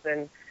chants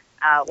and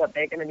what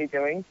they're going to be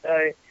doing.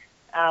 So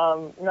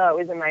no, it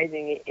was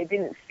amazing. It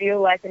didn't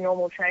feel like a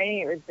normal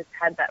training. It was just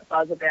had that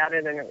buzz about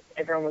it, and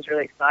everyone was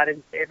really excited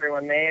to see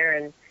everyone there,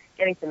 and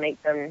getting to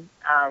meet them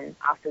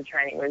after the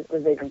training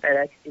was even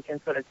better because you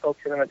can sort of talk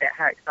to them about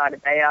how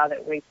excited they are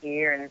that we're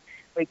here, and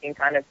we can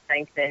kind of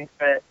thank them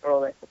for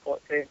all their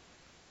support too.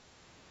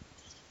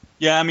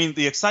 Yeah, I mean,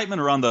 the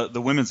excitement around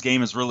the women's game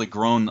has really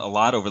grown a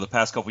lot over the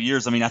past couple of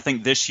years. I mean, I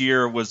think this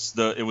year was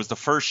the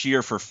first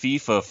year for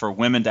FIFA for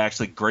women to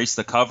actually grace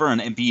the cover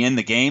and be in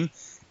the game.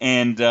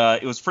 And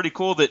it was pretty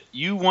cool that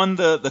you won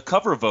the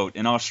cover vote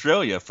in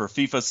Australia for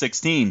FIFA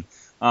 16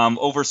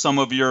 over some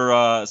of your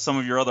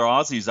other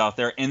Aussies out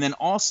there. And then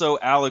also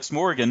Alex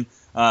Morgan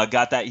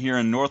got that here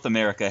in North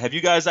America. Have you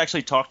guys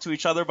actually talked to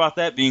each other about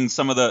that, being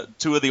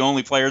two of the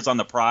only players on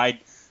the Pride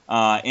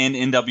and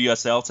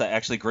NWSL to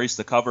actually grace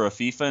the cover of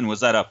FIFA? And was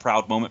that a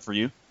proud moment for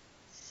you?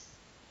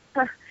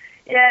 Yeah,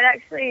 it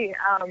actually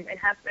it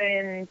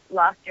happened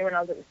last year when I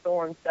was at the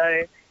Storm.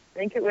 So I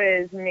think it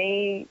was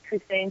me,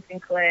 Christine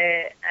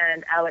Sinclair,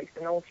 and Alex,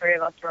 and all three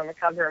of us were on the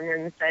cover and we're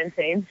in the same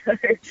team. So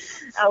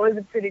that was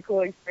a pretty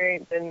cool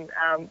experience, and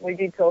we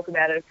did talk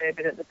about it a fair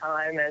bit at the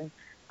time, and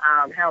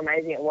how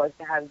amazing it was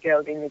to have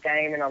girls in the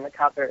game and on the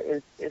cover.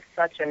 It was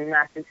such a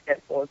massive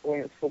step forward for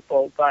women's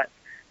football. But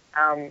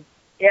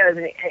yeah, it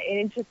was an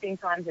interesting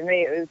time for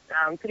me. It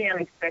was pretty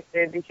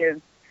unexpected because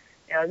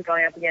I was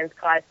going up against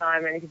Kai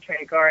Simon and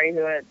Katrina Gorry,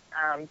 who are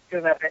two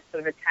of our best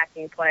sort of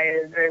attacking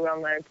players, very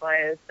well-known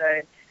players.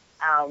 So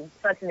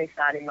such an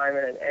exciting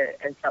moment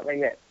and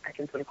something that I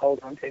can sort of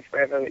hold on to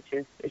forever, which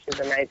is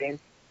amazing.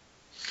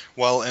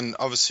 Well, and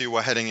obviously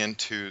we're heading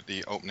into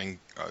the opening,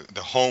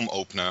 the home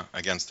opener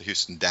against the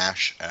Houston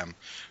Dash.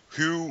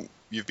 Who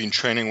you've been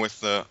training with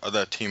the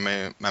other team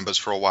members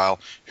for a while.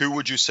 Who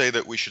would you say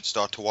that we should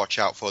start to watch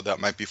out for that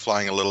might be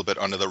flying a little bit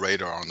under the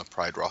radar on the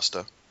Pride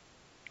roster?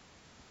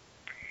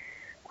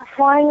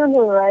 Flying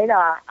under the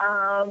radar.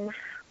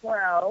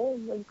 Well,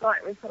 we've got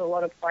a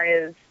lot of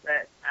players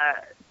that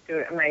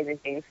do amazing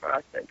things for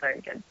us that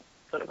don't get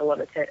sort of a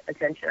lot of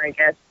attention, I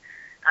guess.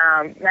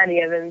 Maddie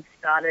Evans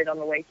started on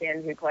the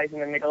weekend, who plays in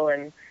the middle,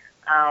 and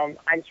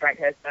I just rate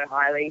her so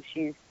highly.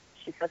 She's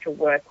such a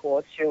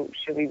workhorse.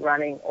 She'll be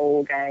running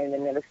all game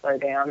and never slow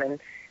down,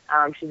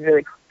 and she's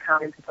really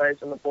calm and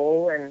composed on the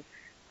ball, and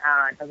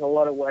does a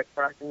lot of work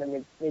for us in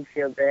the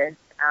midfield there.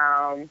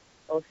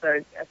 Also,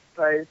 I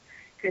suppose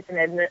Kristen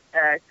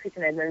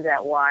Edmonds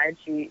out wide.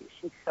 She's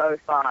so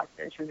fast,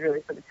 and she was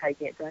really sort of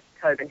taking it to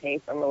Coburn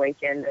Heath on the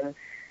weekend, and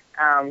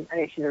I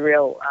think she's a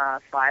real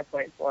 5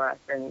 point for us,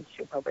 and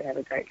she'll probably have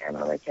a great game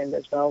on the weekend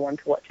as well, one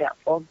to watch out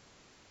for.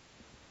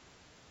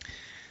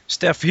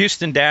 Steph,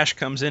 Houston Dash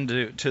comes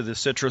into the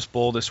Citrus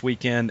Bowl this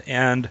weekend,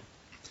 and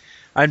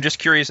I'm just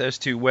curious as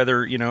to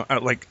whether,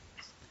 like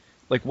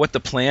what the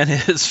plan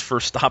is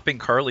for stopping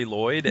Carly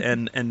Lloyd,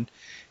 and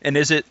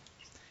is it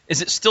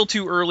still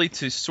too early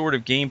to sort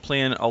of game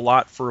plan a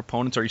lot for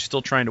opponents? Are you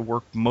still trying to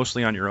work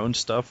mostly on your own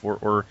stuff,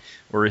 or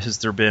has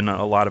there been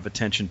a lot of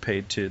attention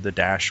paid to the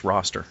Dash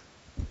roster?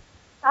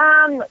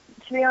 To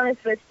be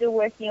honest, we're still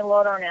working a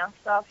lot on our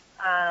stuff,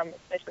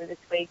 especially this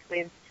week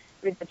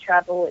with the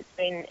travel.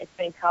 It's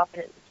been tough,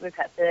 and we've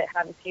had to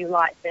have a few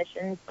light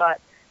sessions, but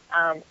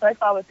so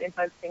far we've been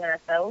focusing on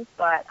ourselves.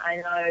 But I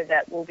know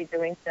that we'll be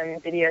doing some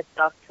video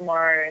stuff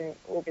tomorrow, and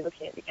we'll be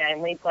looking at the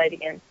game we played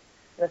against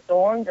the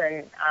Thorns,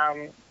 and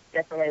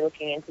definitely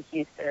looking into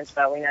Houston as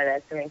well. We know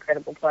there's some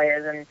incredible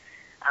players, and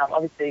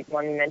obviously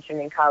one you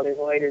mentioned in Carly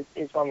Lloyd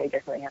is one we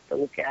definitely have to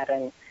look at,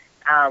 and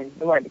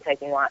we won't be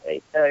taking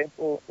lightly. So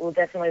we'll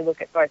definitely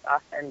look at both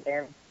us and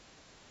them.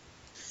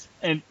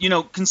 And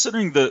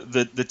considering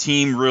the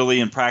team really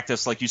in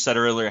practice, like you said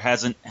earlier,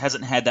 hasn't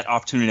had that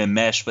opportunity to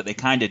mesh, but they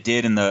kind of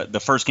did in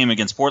the first game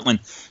against Portland.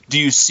 Do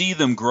you see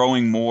them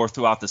growing more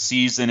throughout the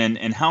season?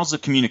 And how's the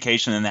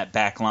communication in that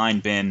back line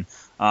been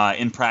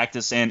in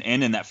practice and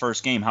in that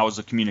first game? How was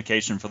the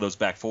communication for those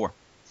back four?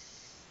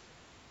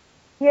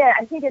 Yeah,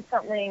 I think it's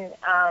something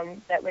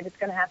that we're just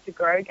going to have to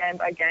grow game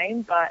by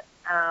game. But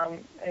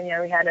we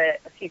had a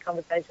few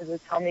conversations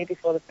with Tommy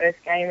before the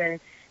first game,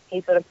 and he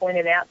sort of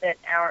pointed out that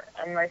our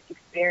most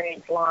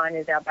experienced line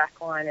is our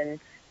back line, and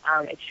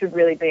it should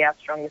really be our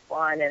strongest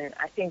line. And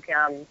I think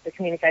the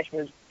communication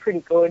was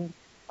pretty good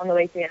on the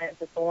weekend against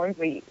the Thorns.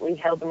 We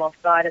held them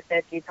offside a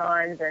fair few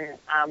times, and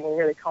we're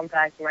really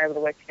compact and we're able to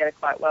work together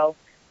quite well,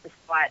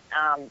 despite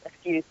a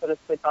few sort of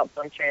slip-ups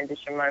on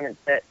transition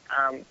moments that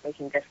we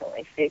can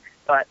definitely fix.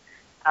 But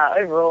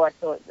overall, I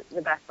thought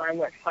the back line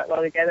worked quite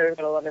well together. We've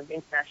got a lot of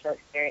international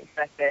experience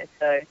back there,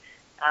 so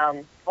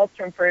lots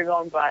to improve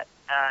on, but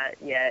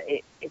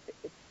it's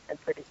a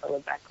pretty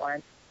solid back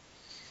line.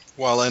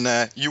 Well,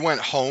 and you went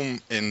home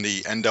in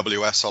the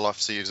NWSL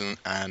off-season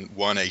and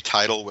won a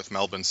title with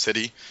Melbourne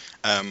City.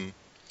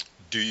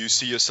 Do you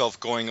see yourself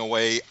going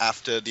away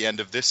after the end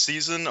of this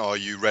season, or are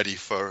you ready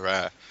for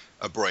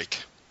a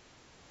break?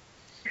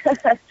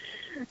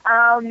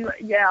 I'll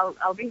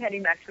be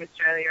heading back to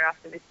Australia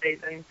after this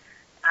season.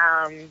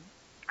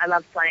 I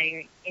love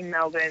playing in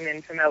Melbourne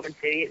and for Melbourne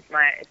City. It's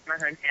my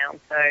hometown,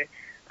 so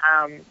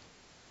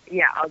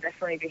I'll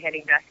definitely be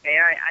heading back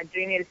there. I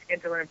do need to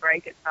schedule in a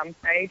break at some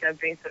stage. I've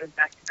been sort of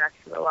back-to-back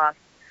for the last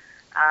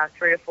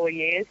 3 or 4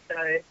 years,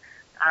 so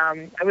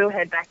I will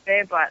head back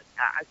there, but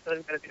I've sort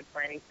of got a bit of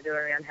planning to do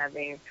around trying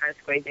to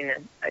squeeze in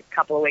a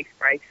couple of weeks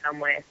break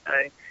somewhere, so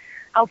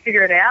I'll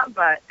figure it out,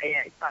 but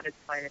excited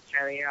to play in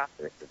Australia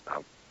after this as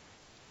well.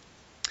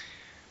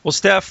 Well,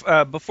 Steph,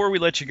 before we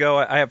let you go,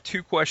 I have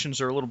 2 questions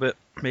that are a little bit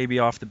maybe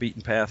off the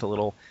beaten path a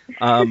little.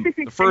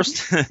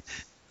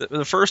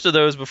 The first of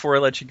those, before I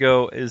let you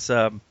go, is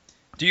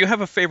do you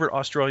have a favorite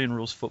Australian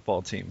rules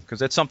football team? Because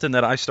that's something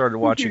that I started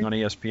watching on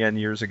ESPN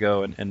years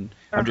ago, and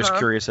I'm just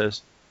curious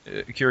as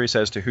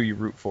to who you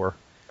root for.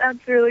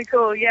 That's really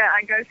cool. Yeah,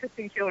 I go for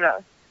St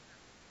Kilda,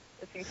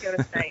 the St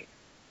Kilda Saints.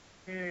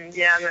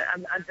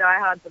 I'm a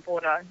diehard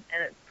supporter,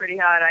 and it's pretty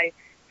hard. I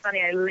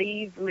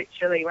leave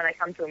literally when I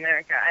come to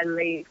America. I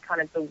leave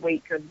kind of the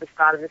week of the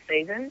start of the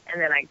season,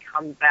 and then I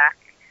come back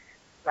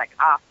like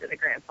after the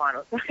grand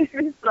final. So I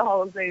missed the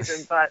whole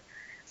season. But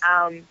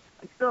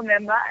still a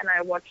member, and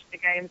I watch the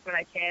games when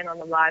I can on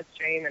the live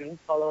stream and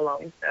follow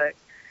along. So,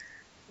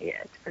 yeah,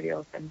 it's pretty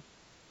awesome.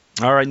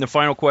 All right, and the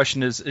final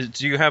question is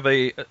do you have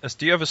a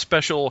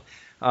special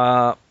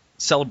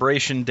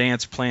celebration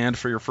dance planned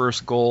for your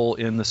first goal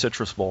in the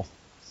Citrus Bowl?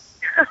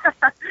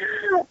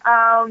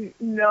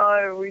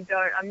 No, we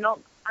don't.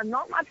 I'm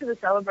not much of a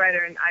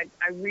celebrator, and I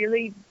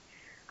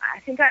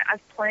think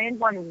I've planned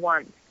one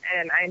once,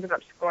 and I ended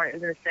up scoring. It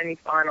was in a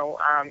semi-final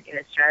in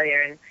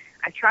Australia, and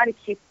I tried to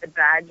keep the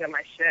badge on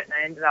my shirt, and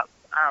I ended up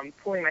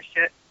pulling my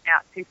shirt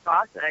out too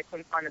fast that I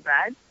couldn't find the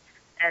badge,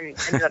 and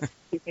ended up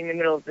kicking the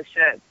middle of the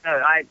shirt. So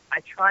I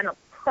try not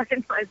to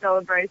plan my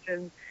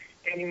celebrations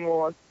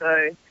anymore.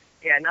 So,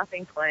 yeah,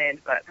 nothing planned,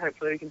 but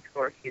hopefully we can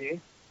score a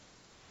few.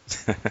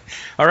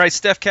 All right,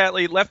 Steph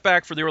Catley, left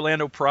back for the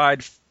Orlando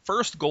Pride,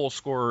 first goal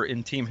scorer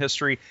in team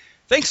history.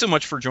 Thanks so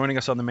much for joining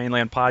us on the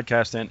Mainland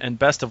Podcast, and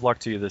best of luck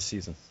to you this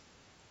season.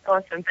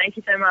 Awesome. Thank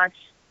you so much.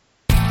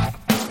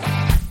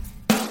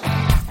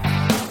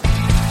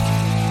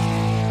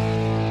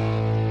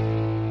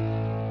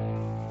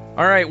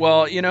 All right,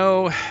 well,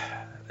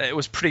 it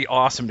was pretty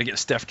awesome to get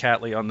Steph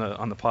Catley on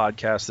the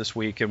podcast this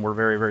week, and we're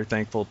very, very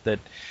thankful that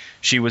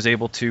she was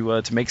able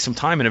to make some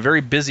time in a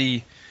very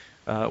busy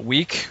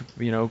week,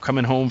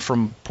 coming home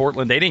from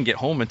Portland. They didn't get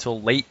home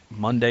until late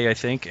Monday, I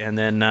think, and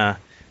then a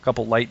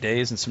couple light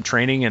days and some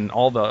training and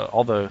all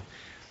the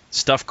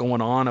stuff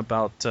going on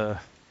about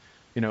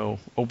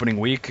opening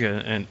week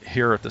and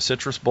here at the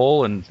Citrus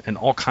Bowl and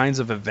all kinds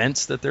of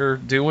events that they're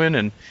doing,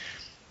 and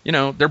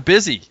they're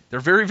busy. They're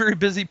very, very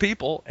busy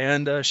people,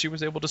 and she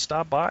was able to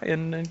stop by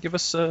and give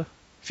us a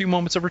few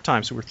moments of her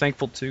time. So we're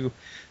thankful to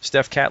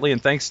Steph Catley,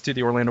 and thanks to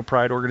the Orlando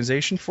Pride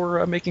organization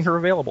for making her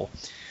available.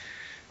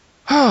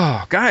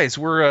 Oh, guys,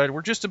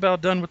 we're just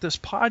about done with this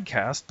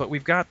podcast, but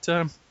we've got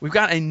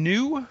a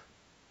new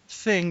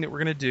thing that we're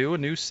going to do, a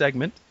new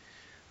segment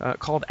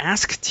called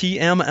Ask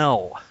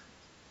TML.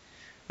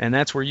 And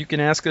that's where you can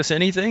ask us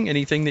anything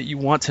that you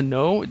want to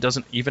know. It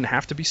doesn't even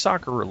have to be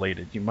soccer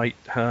related. You might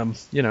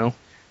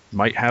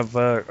have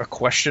a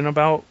question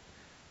about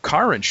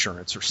car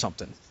insurance or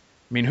something.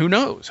 I mean, who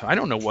knows? I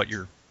don't know what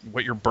your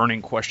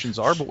burning questions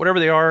are, but whatever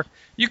they are,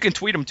 you can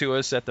tweet them to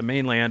us at the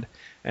Mainland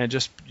and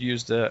just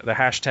use the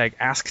hashtag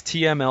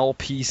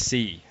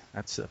AskTMLPC.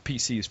 That's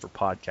PCs for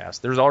podcast.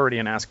 There's already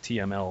an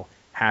AskTML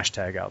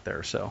hashtag out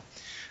there, so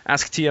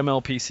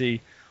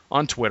AskTMLPC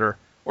on Twitter,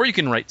 or you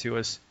can write to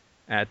us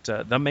at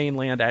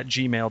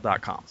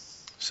themainland@gmail.com.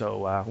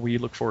 So we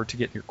look forward to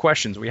getting your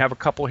questions. We have a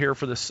couple here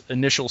for this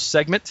initial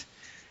segment.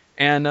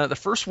 And the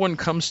first one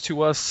comes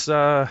to us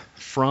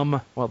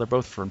from, well, they're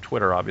both from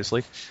Twitter,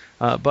 obviously.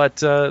 But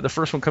the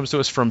first one comes to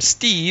us from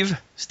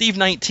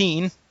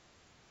Steve19.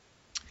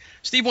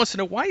 Steve wants to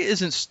know, why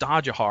isn't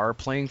Stajahar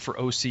playing for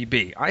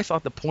OCB? I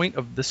thought the point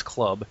of this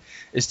club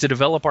is to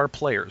develop our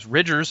players.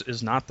 Ridgers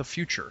is not the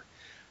future.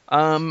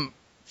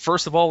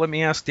 First of all, let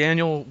me ask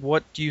Daniel,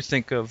 what do you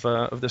think of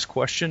this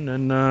question?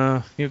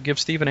 And give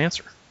Steve an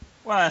answer.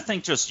 Well, I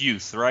think just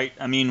youth, right?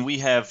 I mean, we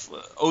have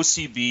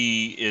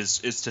OCB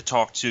is to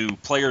talk to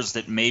players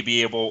that may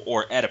be able,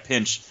 or at a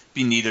pinch,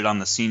 be needed on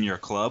the senior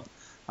club.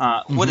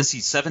 What is he,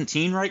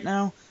 17 right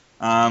now?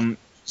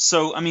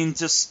 So, I mean,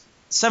 just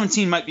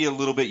 17 might be a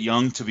little bit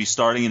young to be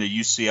starting at a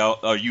UCL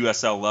or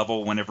USL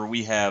level whenever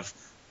we have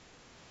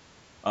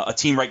a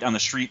team right down the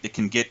street that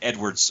can get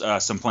Edwards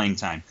some playing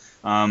time.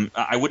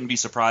 I wouldn't be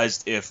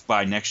surprised if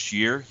by next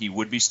year he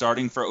would be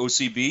starting for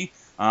OCB.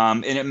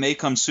 And it may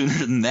come sooner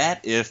than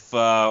that if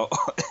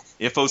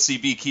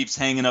OCB keeps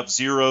hanging up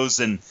zeros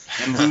and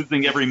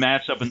losing every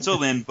match up until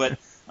then. But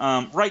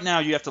right now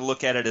you have to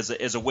look at it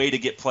as a way to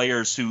get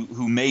players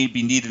who may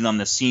be needed on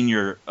the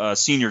senior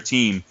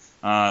team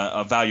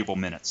valuable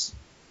minutes.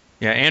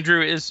 Yeah,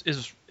 Andrew,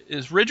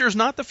 is Ridgers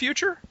not the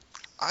future?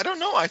 I don't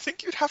know. I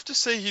think you'd have to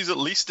say he's at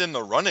least in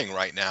the running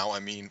right now. I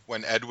mean,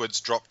 when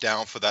Edwards dropped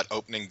down for that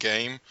opening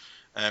game,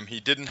 he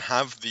didn't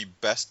have the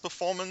best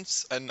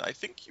performance, and I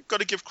think you've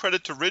got to give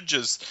credit to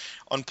Ridgers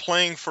on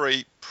playing for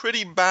a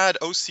pretty bad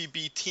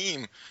OCB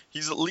team.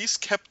 He's at least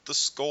kept the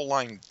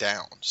scoreline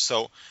down.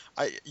 So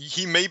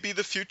he may be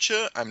the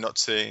future. I'm not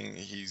saying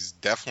he's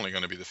definitely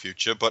going to be the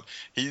future, but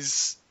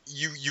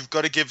you've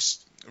got to give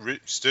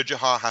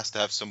Stajahar has to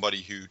have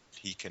somebody who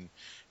he can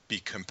be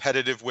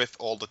competitive with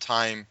all the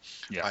time.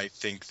 Yeah. I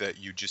think that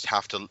you just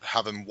have to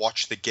have him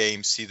watch the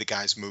game, see the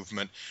guy's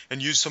movement, and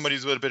use somebody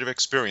with a bit of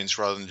experience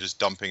rather than just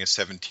dumping a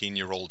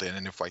 17-year-old in.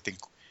 And if I think,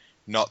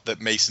 not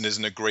that Mason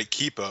isn't a great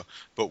keeper,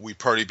 but we'd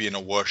probably be in a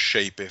worse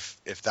shape if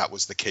that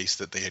was the case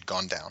that they had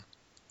gone down.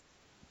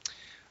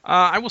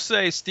 I will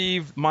say,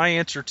 Steve, my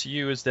answer to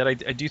you is that I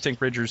do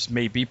think Ridgers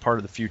may be part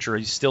of the future.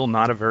 He's still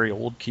not a very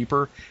old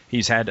keeper.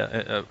 He's had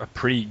a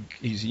pretty,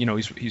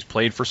 he's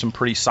played for some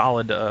pretty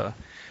solid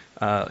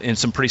in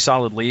some pretty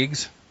solid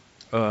leagues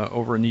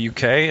over in the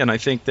UK, and I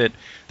think that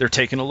they're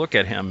taking a look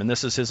at him, and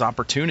this is his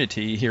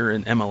opportunity here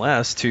in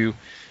MLS to,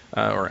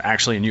 or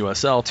actually in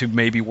USL, to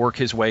maybe work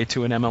his way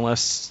to an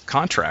MLS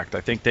contract.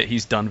 I think that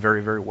he's done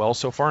very, very well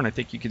so far, and I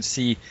think you can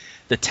see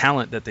the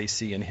talent that they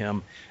see in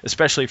him,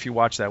 especially if you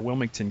watch that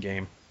Wilmington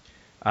game.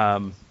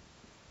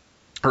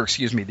 or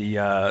excuse me,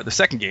 the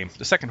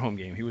second home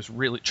game, he was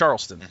really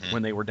Charleston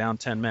when they were down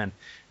 10 men,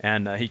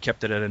 and he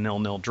kept it at a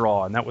 0-0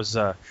 draw, and that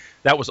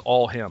was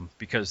all him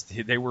because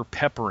they were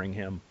peppering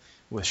him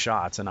with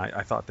shots, and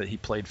I thought that he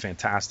played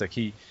fantastic.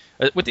 He,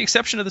 with the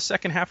exception of the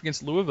second half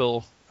against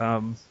Louisville,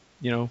 done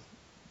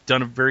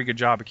a very good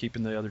job of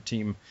keeping the other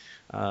team,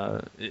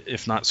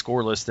 if not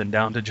scoreless, then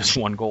down to just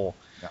one goal.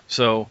 Yeah.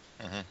 So.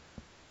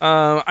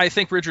 I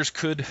think Ridgers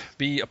could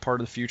be a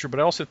part of the future,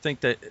 but I also think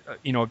that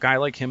a guy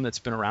like him that's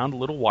been around a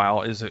little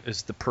while is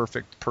the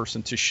perfect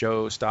person to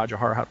show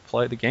Stodjahar how to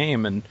play the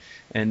game,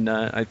 and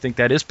I think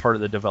that is part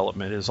of the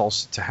development, is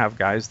also to have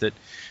guys that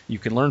you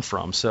can learn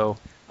from. So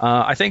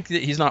I think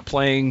that he's not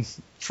playing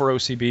for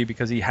OCB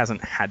because he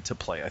hasn't had to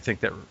play. I think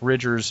that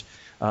Ridgers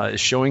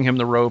is showing him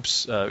the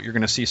ropes. You're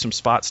going to see some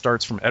spot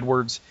starts from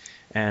Edwards,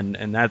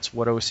 and that's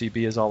what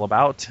OCB is all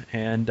about.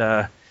 And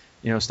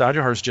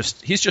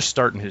Stodjahar's he's just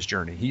starting his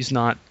journey. He's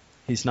not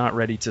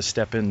ready to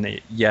step in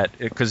yet,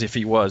 because if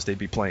he was, they'd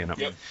be playing him.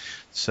 Yep.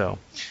 So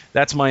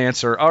that's my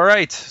answer. All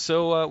right,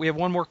 so we have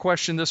one more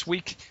question this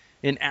week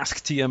in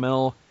Ask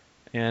TML,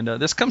 and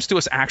this comes to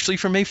us actually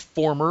from a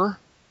former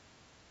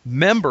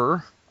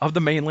member of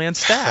the mainland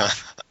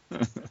staff.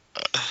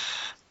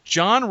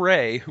 John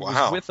Ray, who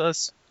was with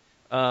us.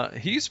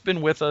 He's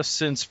been with us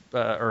since,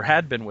 or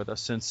had been with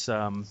us since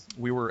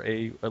we were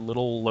a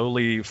little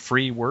lowly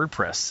free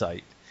WordPress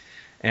site.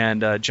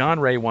 And John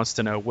Ray wants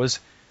to know, was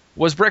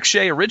Breck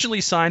Shea originally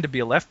signed to be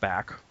a left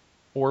back,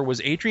 or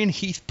was Adrian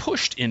Heath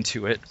pushed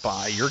into it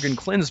by Jurgen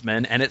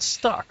Klinsmann and it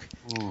stuck?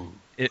 Ooh.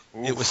 It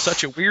was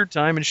such a weird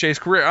time in Shea's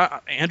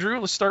career. Andrew,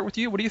 let's start with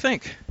you. What do you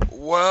think?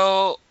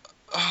 Well,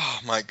 oh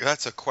my God,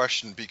 that's a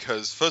question,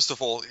 because first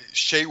of all,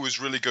 Shea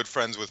was really good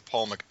friends with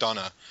Paul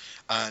McDonough,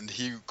 and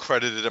he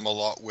credited him a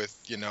lot with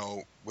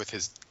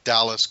his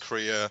Dallas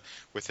career,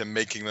 with him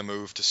making the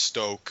move to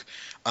Stoke.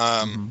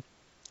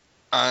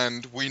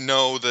 And we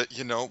know that,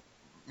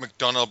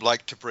 McDonough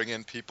liked to bring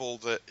in people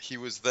that he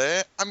was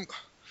there. I'm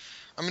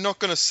not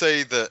going to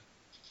say that.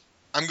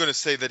 I'm going to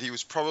say that he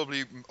was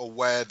probably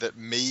aware that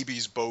maybe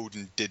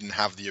Bowden didn't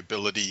have the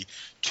ability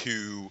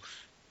to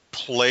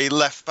play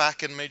left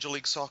back in Major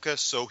League Soccer,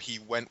 so he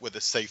went with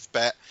a safe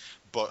bet,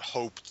 but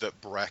hoped that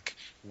Breck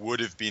would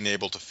have been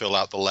able to fill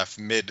out the left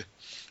mid.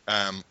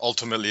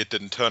 Ultimately, it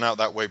didn't turn out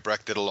that way.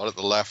 Breck did a lot at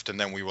the left, and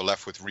then we were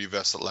left with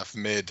Rivas at left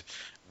mid,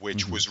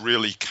 which was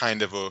really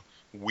kind of a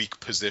weak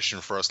position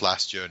for us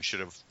last year and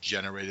should have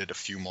generated a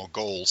few more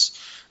goals.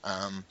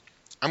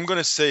 I'm going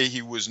to say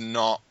he was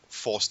not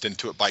forced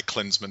into it by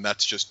Klinsmann.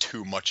 That's just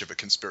too much of a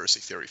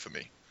conspiracy theory for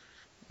me.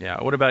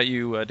 Yeah. What about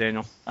you,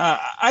 Daniel?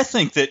 I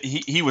think that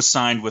he was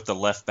signed with the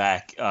left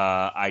back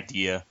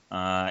idea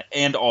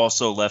and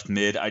also left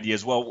mid idea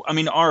as well. I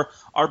mean, our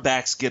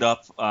backs get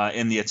up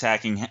in the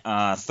attacking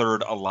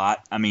third a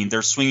lot. I mean,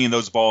 they're swinging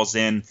those balls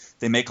in.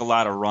 They make a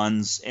lot of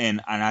runs,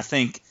 and I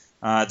think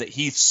that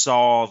he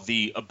saw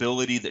the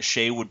ability that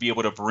Shea would be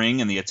able to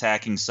bring in the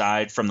attacking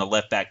side from the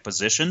left back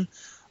position.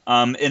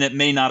 And it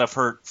may not have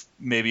hurt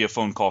maybe a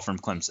phone call from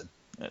Clemson.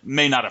 It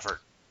may not have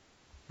hurt.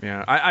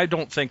 Yeah, I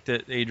don't think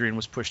that Adrian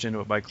was pushed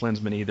into it by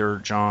Klinsmann either,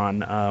 John,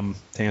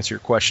 to answer your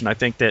question. I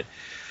think that,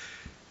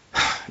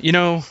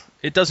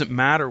 it doesn't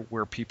matter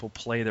where people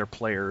play their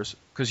players,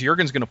 because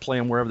Jurgen's going to play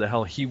them wherever the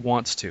hell he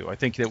wants to. I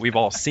think that we've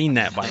all seen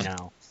that by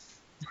now.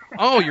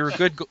 You're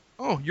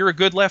a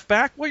good left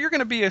back? Well, you're going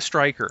to be a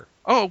striker.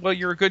 Oh, well,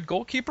 you're a good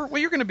goalkeeper? Well,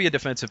 you're going to be a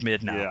defensive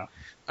mid now. Yeah.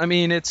 I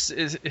mean,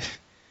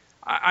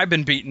 I've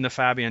been beating the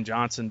Fabian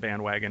Johnson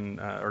bandwagon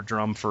or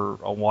drum for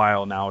a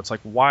while now. It's like,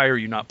 why are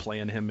you not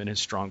playing him in his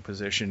strong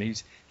position?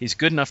 He's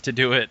good enough to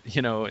do it,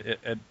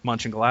 at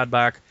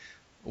Mönchengladbach.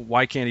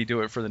 Why can't he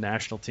do it for the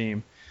national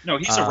team? No,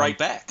 he's a right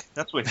back.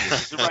 That's what he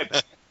is. He's a right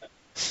back.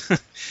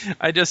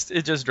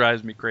 It just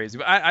drives me crazy.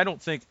 But I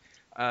don't think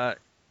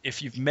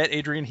if you've met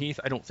Adrian Heath,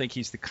 I don't think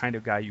he's the kind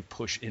of guy you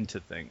push into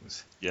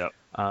things. Yep.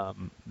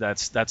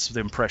 That's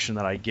the impression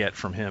that I get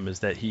from him,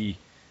 is that he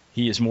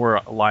is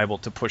more liable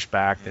to push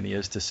back than he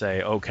is to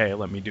say, okay,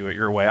 let me do it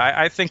your way.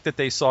 I think that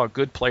they saw a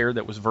good player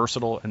that was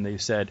versatile, and they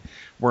said,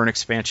 we're an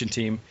expansion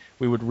team.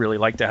 We would really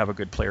like to have a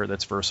good player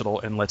that's versatile,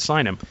 and let's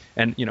sign him.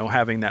 And,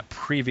 having that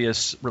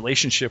previous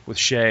relationship with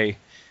Shea,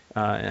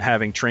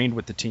 having trained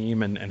with the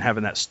team and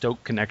having that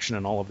Stoke connection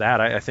and all of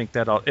that, I think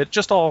that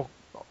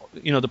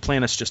the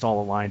planets just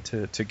all aligned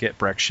to get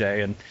Breck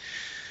Shea. And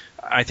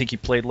I think he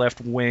played left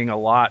wing a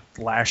lot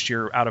last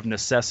year out of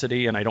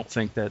necessity, and I don't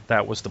think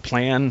that was the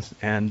plan.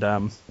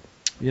 And,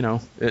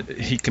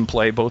 he can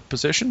play both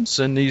positions,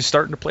 and he's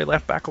starting to play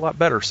left back a lot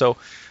better. So,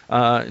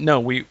 I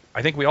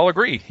think we all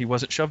agree he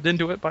wasn't shoved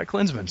into it by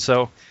Klinsmann.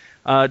 So,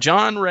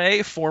 John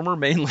Ray, former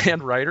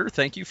mainland writer,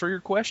 thank you for your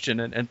question,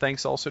 and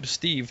thanks also to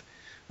Steve.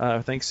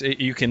 Thanks.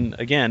 You can,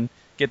 again,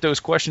 get those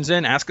questions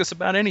in. Ask us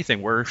about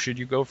anything. Where should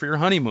you go for your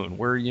honeymoon?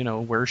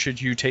 Where should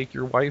you take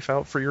your wife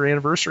out for your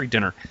anniversary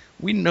dinner?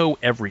 We know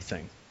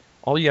everything.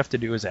 All you have to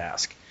do is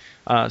ask.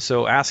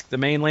 So ask the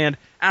mainland.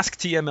 Ask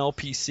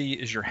TMLPC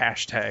is your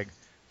hashtag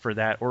for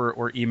that,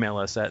 or email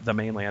us at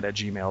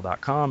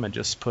themainland@gmail.com and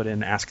just put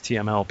in Ask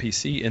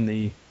TMLPC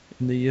in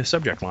the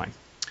subject line.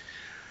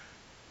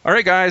 All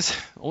right, guys.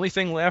 Only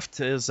thing left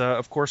is,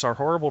 of course, our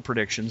horrible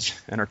predictions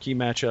and our key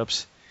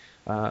matchups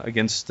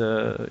against,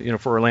 for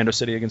Orlando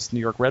City against the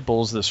New York Red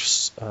Bulls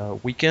this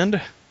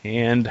weekend.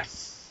 And,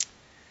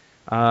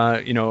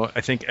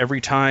 I think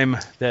every time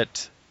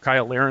that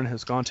Kyle Larin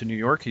has gone to New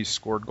York, he's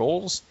scored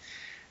goals.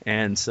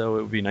 And so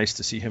it would be nice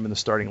to see him in the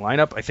starting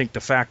lineup. I think the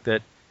fact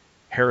that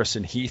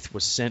Harrison Heath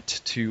was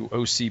sent to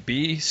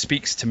OCB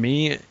speaks to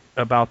me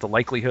about the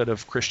likelihood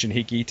of Christian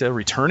Higuita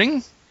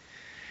returning.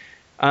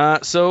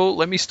 So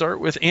let me start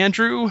with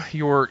Andrew,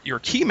 your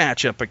key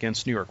matchup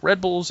against New York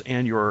Red Bulls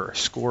and your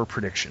score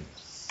prediction.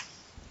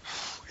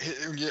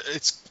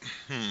 It's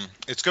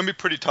going to be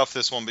pretty tough,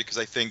 this one, because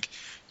I think,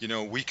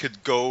 we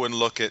could go and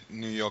look at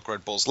New York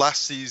Red Bulls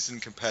last season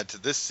compared to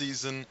this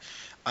season,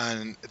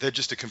 and they're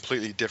just a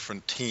completely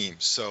different team.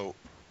 So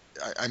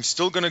I'm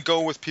still going to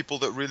go with people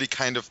that really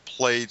kind of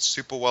played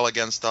super well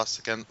against us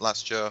again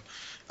last year.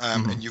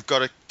 And you've got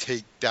to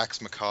take Dax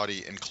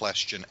McCarty and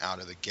Kleshchen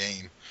out of the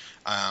game.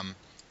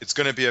 It's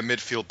going to be a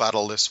midfield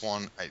battle, this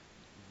one.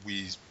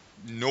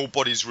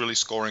 Nobody's really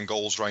scoring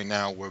goals right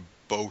now. We're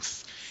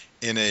both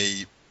in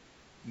a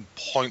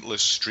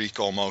pointless streak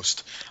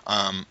almost.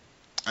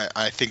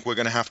 I think we're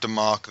going to have to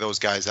mark those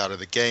guys out of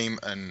the game,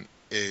 and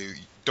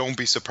don't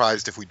be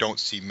surprised if we don't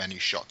see many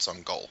shots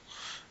on goal.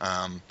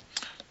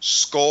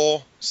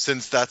 Score,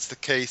 since that's the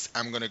case,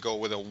 I'm going to go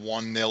with a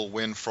 1-0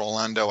 win for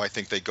Orlando. I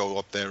think they go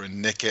up there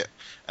and nick it,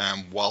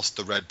 whilst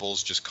the Red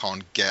Bulls just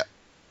can't get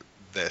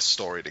their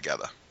story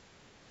together.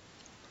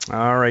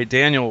 All right,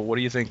 Daniel, what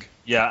do you think?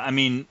 Yeah, I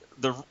mean,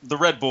 the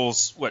Red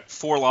Bulls,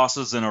 4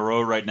 losses in a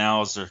row right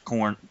now is their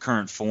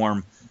current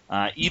form.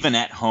 Even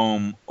at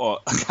home,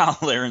 Kyle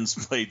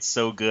Larin's played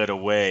so good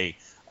away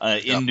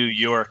in New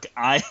York.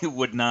 I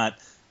would not.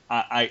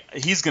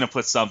 He's going to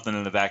put something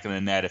in the back of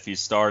the net if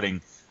he's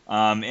starting.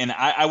 And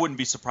I wouldn't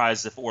be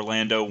surprised if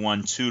Orlando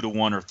won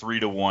 2-1 or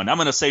 3-1. I'm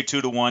going to say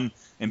 2-1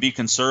 and be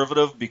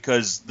conservative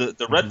because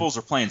the Red Bulls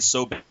are playing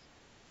so bad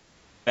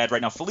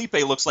right now. Felipe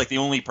looks like the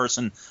only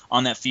person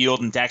on that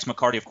field, and Dax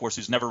McCarty, of course,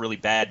 who's never really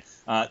bad,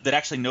 that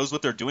actually knows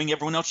what they're doing.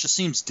 Everyone else just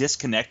seems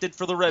disconnected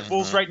for the Red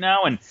Bulls right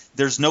now, and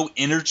there's no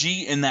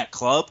energy in that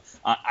club.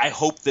 I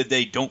hope that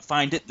they don't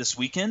find it this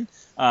weekend.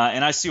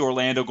 And I see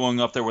Orlando going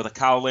up there with a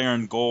Kyle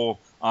Larin goal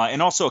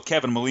and also a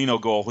Kevin Molino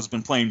goal, who's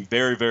been playing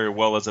very, very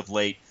well as of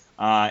late,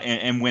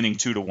 and winning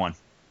 2-1.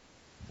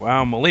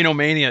 Wow, Molino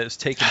Mania is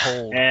taking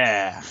hold.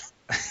 Yeah.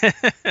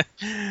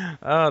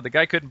 The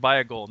guy couldn't buy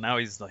a goal. Now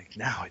he's like,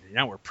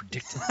 now we're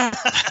predicting.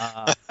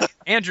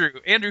 Andrew,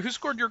 who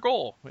scored your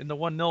goal in the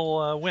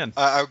 1-0 win?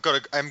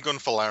 I'm going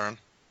for Larin.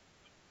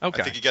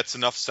 Okay. I think he gets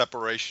enough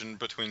separation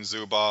between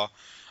Zubar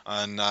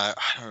and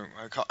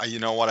you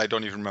know what? I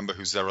don't even remember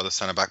who's their other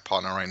center back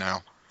partner right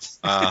now.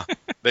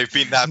 They've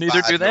been that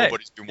Neither bad. do they.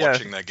 Nobody's been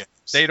watching their games.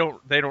 They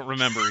don't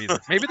remember either.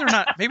 Maybe they're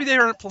not. Maybe they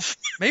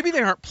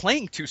aren't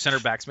playing 2 center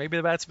backs. Maybe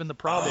that's been the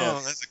problem.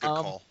 Oh, that's a good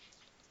call.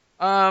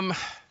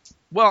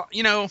 Well,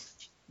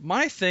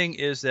 my thing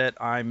is that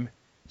I'm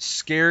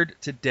scared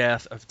to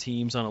death of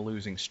teams on a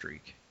losing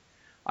streak.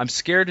 I'm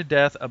scared to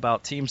death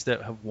about teams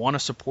that have won a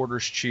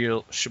supporters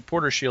shield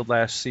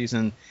last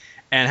season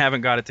and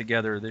haven't got it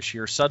together this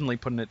year, suddenly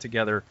putting it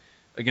together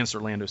against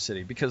Orlando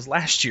City. Because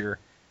last year,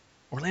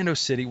 Orlando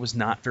City was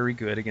not very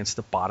good against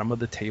the bottom of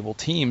the table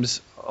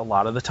teams a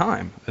lot of the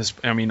time.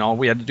 All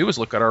we had to do was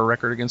look at our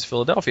record against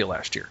Philadelphia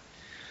last year.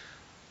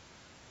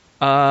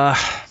 There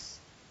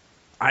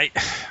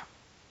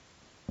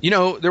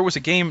was a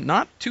game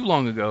not too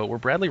long ago where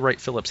Bradley Wright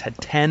Phillips had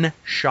 10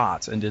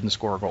 shots and didn't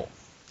score a goal.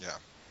 Yeah.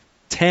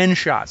 10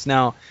 shots.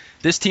 Now,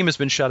 this team has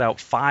been shut out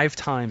 5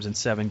 times in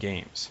 7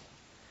 games.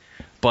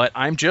 But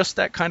I'm just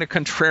that kind of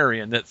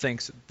contrarian that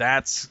thinks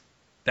that's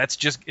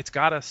just, it's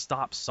got to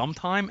stop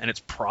sometime, and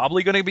it's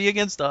probably going to be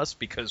against us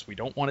because we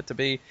don't want it to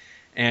be.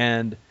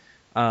 And,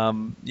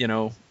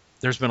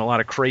 there's been a lot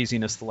of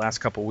craziness the last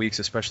couple of weeks,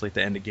 especially at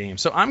the end of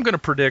games. So I'm going to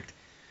predict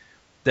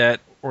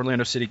that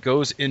Orlando City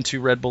goes into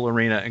Red Bull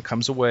Arena and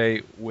comes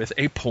away with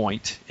a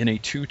point in a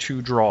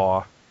 2-2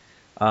 draw.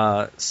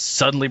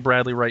 Suddenly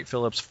Bradley Wright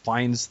Phillips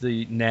finds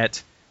the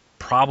net.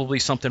 Probably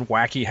something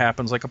wacky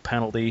happens like a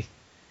penalty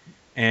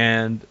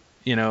and,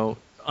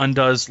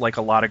 undoes like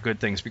a lot of good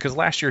things. Because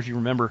last year, if you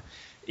remember,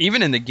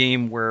 even in the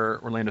game where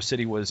Orlando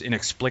City was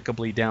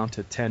inexplicably down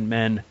to 10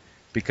 men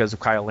because of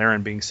Kyle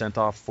Larin being sent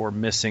off for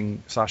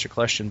missing Sasha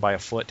Kleshchen by a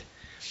foot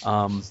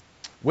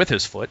with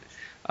his foot,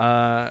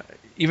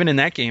 even in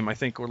that game, I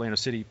think Orlando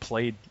City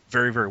played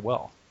very, very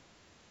well,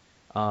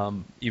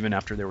 even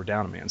after they were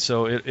down a man.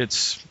 So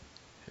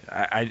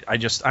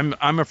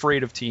I'm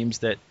afraid of teams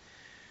that,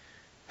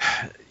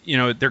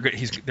 they're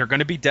going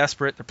to be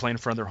desperate. They're playing in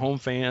front of their home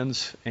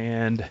fans,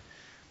 and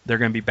they're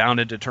going to be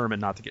bound and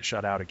determined not to get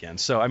shut out again.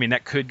 So, I mean,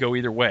 that could go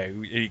either way.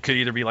 It could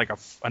either be like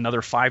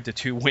another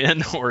 5-2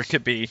 win, or it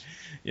could be,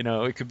 a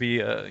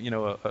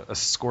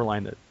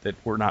scoreline that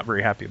we're not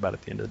very happy about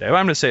at the end of the day. But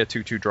I'm going to say a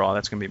 2-2 draw.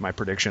 That's going to be my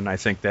prediction. I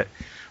think that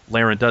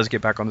Laren does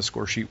get back on the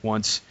score sheet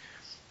once,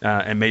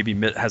 and maybe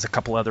has a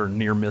couple other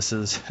near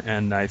misses,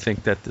 and I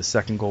think that the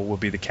second goal will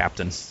be the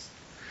captain.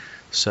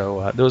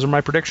 So those are my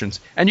predictions.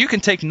 And you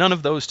can take none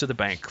of those to the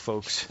bank,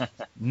 folks.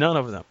 None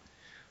of them.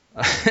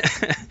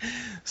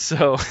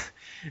 So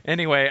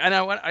anyway, and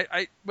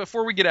I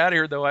before we get out of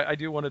here, though, I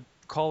do want to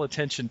call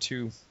attention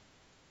to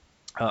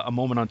a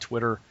moment on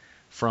Twitter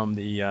from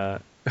the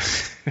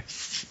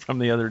from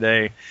the other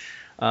day,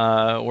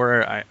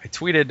 where I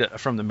tweeted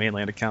from the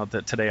mainland account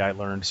that today I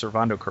learned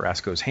Servando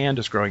Carrasco's hand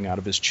is growing out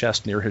of his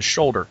chest near his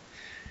shoulder,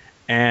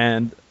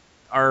 and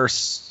our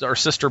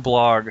sister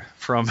blog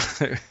from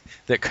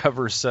that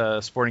covers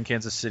Sporting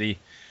Kansas City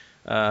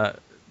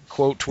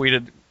quote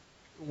tweeted,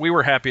 "We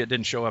were happy it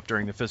didn't show up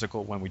during the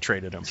physical when we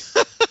traded him."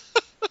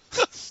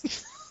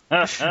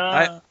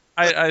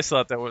 I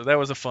thought that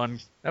was a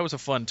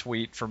fun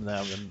tweet from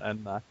them,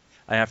 and I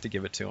have to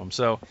give it to them.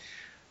 So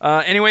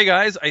anyway,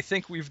 guys, I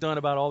think we've done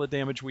about all the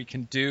damage we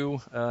can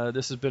do.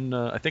 This has been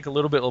I think a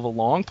little bit of a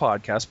long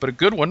podcast, but a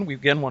good one. We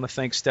again want to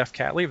thank Steph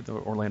Catley of the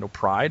Orlando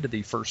Pride,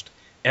 the first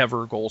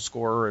ever goal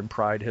scorer in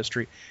Pride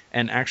history,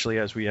 and actually,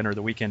 as we enter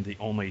the weekend, the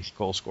only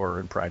goal scorer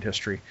in Pride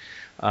history.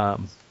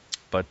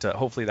 But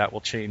hopefully that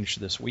will change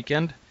this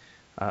weekend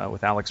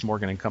with Alex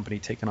Morgan and company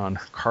taking on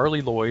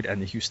Carly Lloyd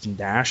and the Houston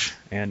Dash.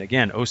 And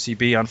again,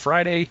 OCB on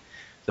Friday,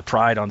 the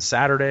Pride on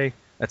Saturday.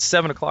 That's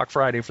 7 o'clock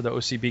Friday for the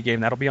OCB game.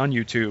 That'll be on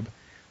YouTube.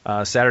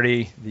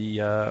 Saturday,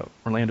 the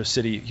Orlando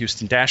City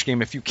Houston Dash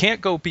game. If you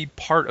can't go be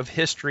part of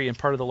history and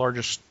part of the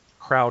largest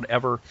crowd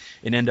ever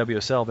in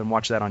NWSL, then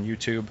watch that on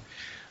YouTube.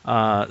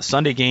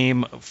 Sunday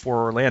game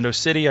for Orlando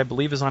City, I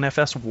believe, is on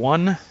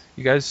FS1.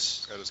 You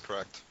guys? That is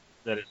correct.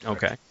 That is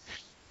correct. Okay.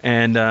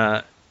 And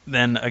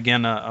then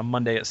again, a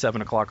Monday at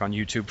 7 o'clock on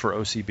YouTube for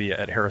OCB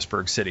at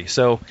Harrisburg City.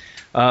 So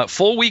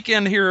full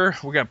weekend here.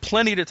 We got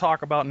plenty to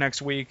talk about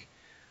next week.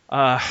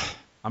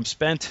 I'm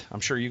spent. I'm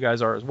sure you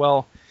guys are as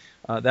well.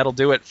 That'll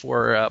do it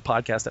for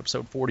podcast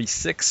episode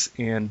 46.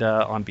 And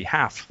on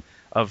behalf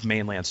of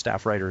Mainland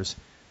staff writers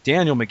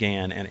Daniel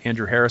McGann and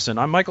Andrew Harrison,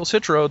 I'm Michael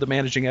Citro, the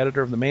managing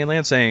editor of the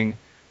Mainland, saying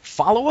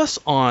follow us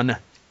on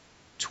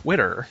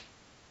Twitter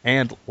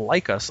and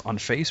like us on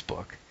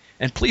Facebook.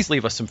 And please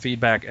leave us some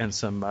feedback and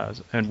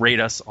and rate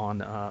us on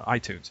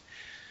iTunes.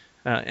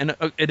 And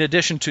in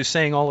addition to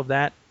saying all of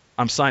that,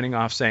 I'm signing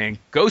off saying,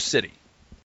 Go City!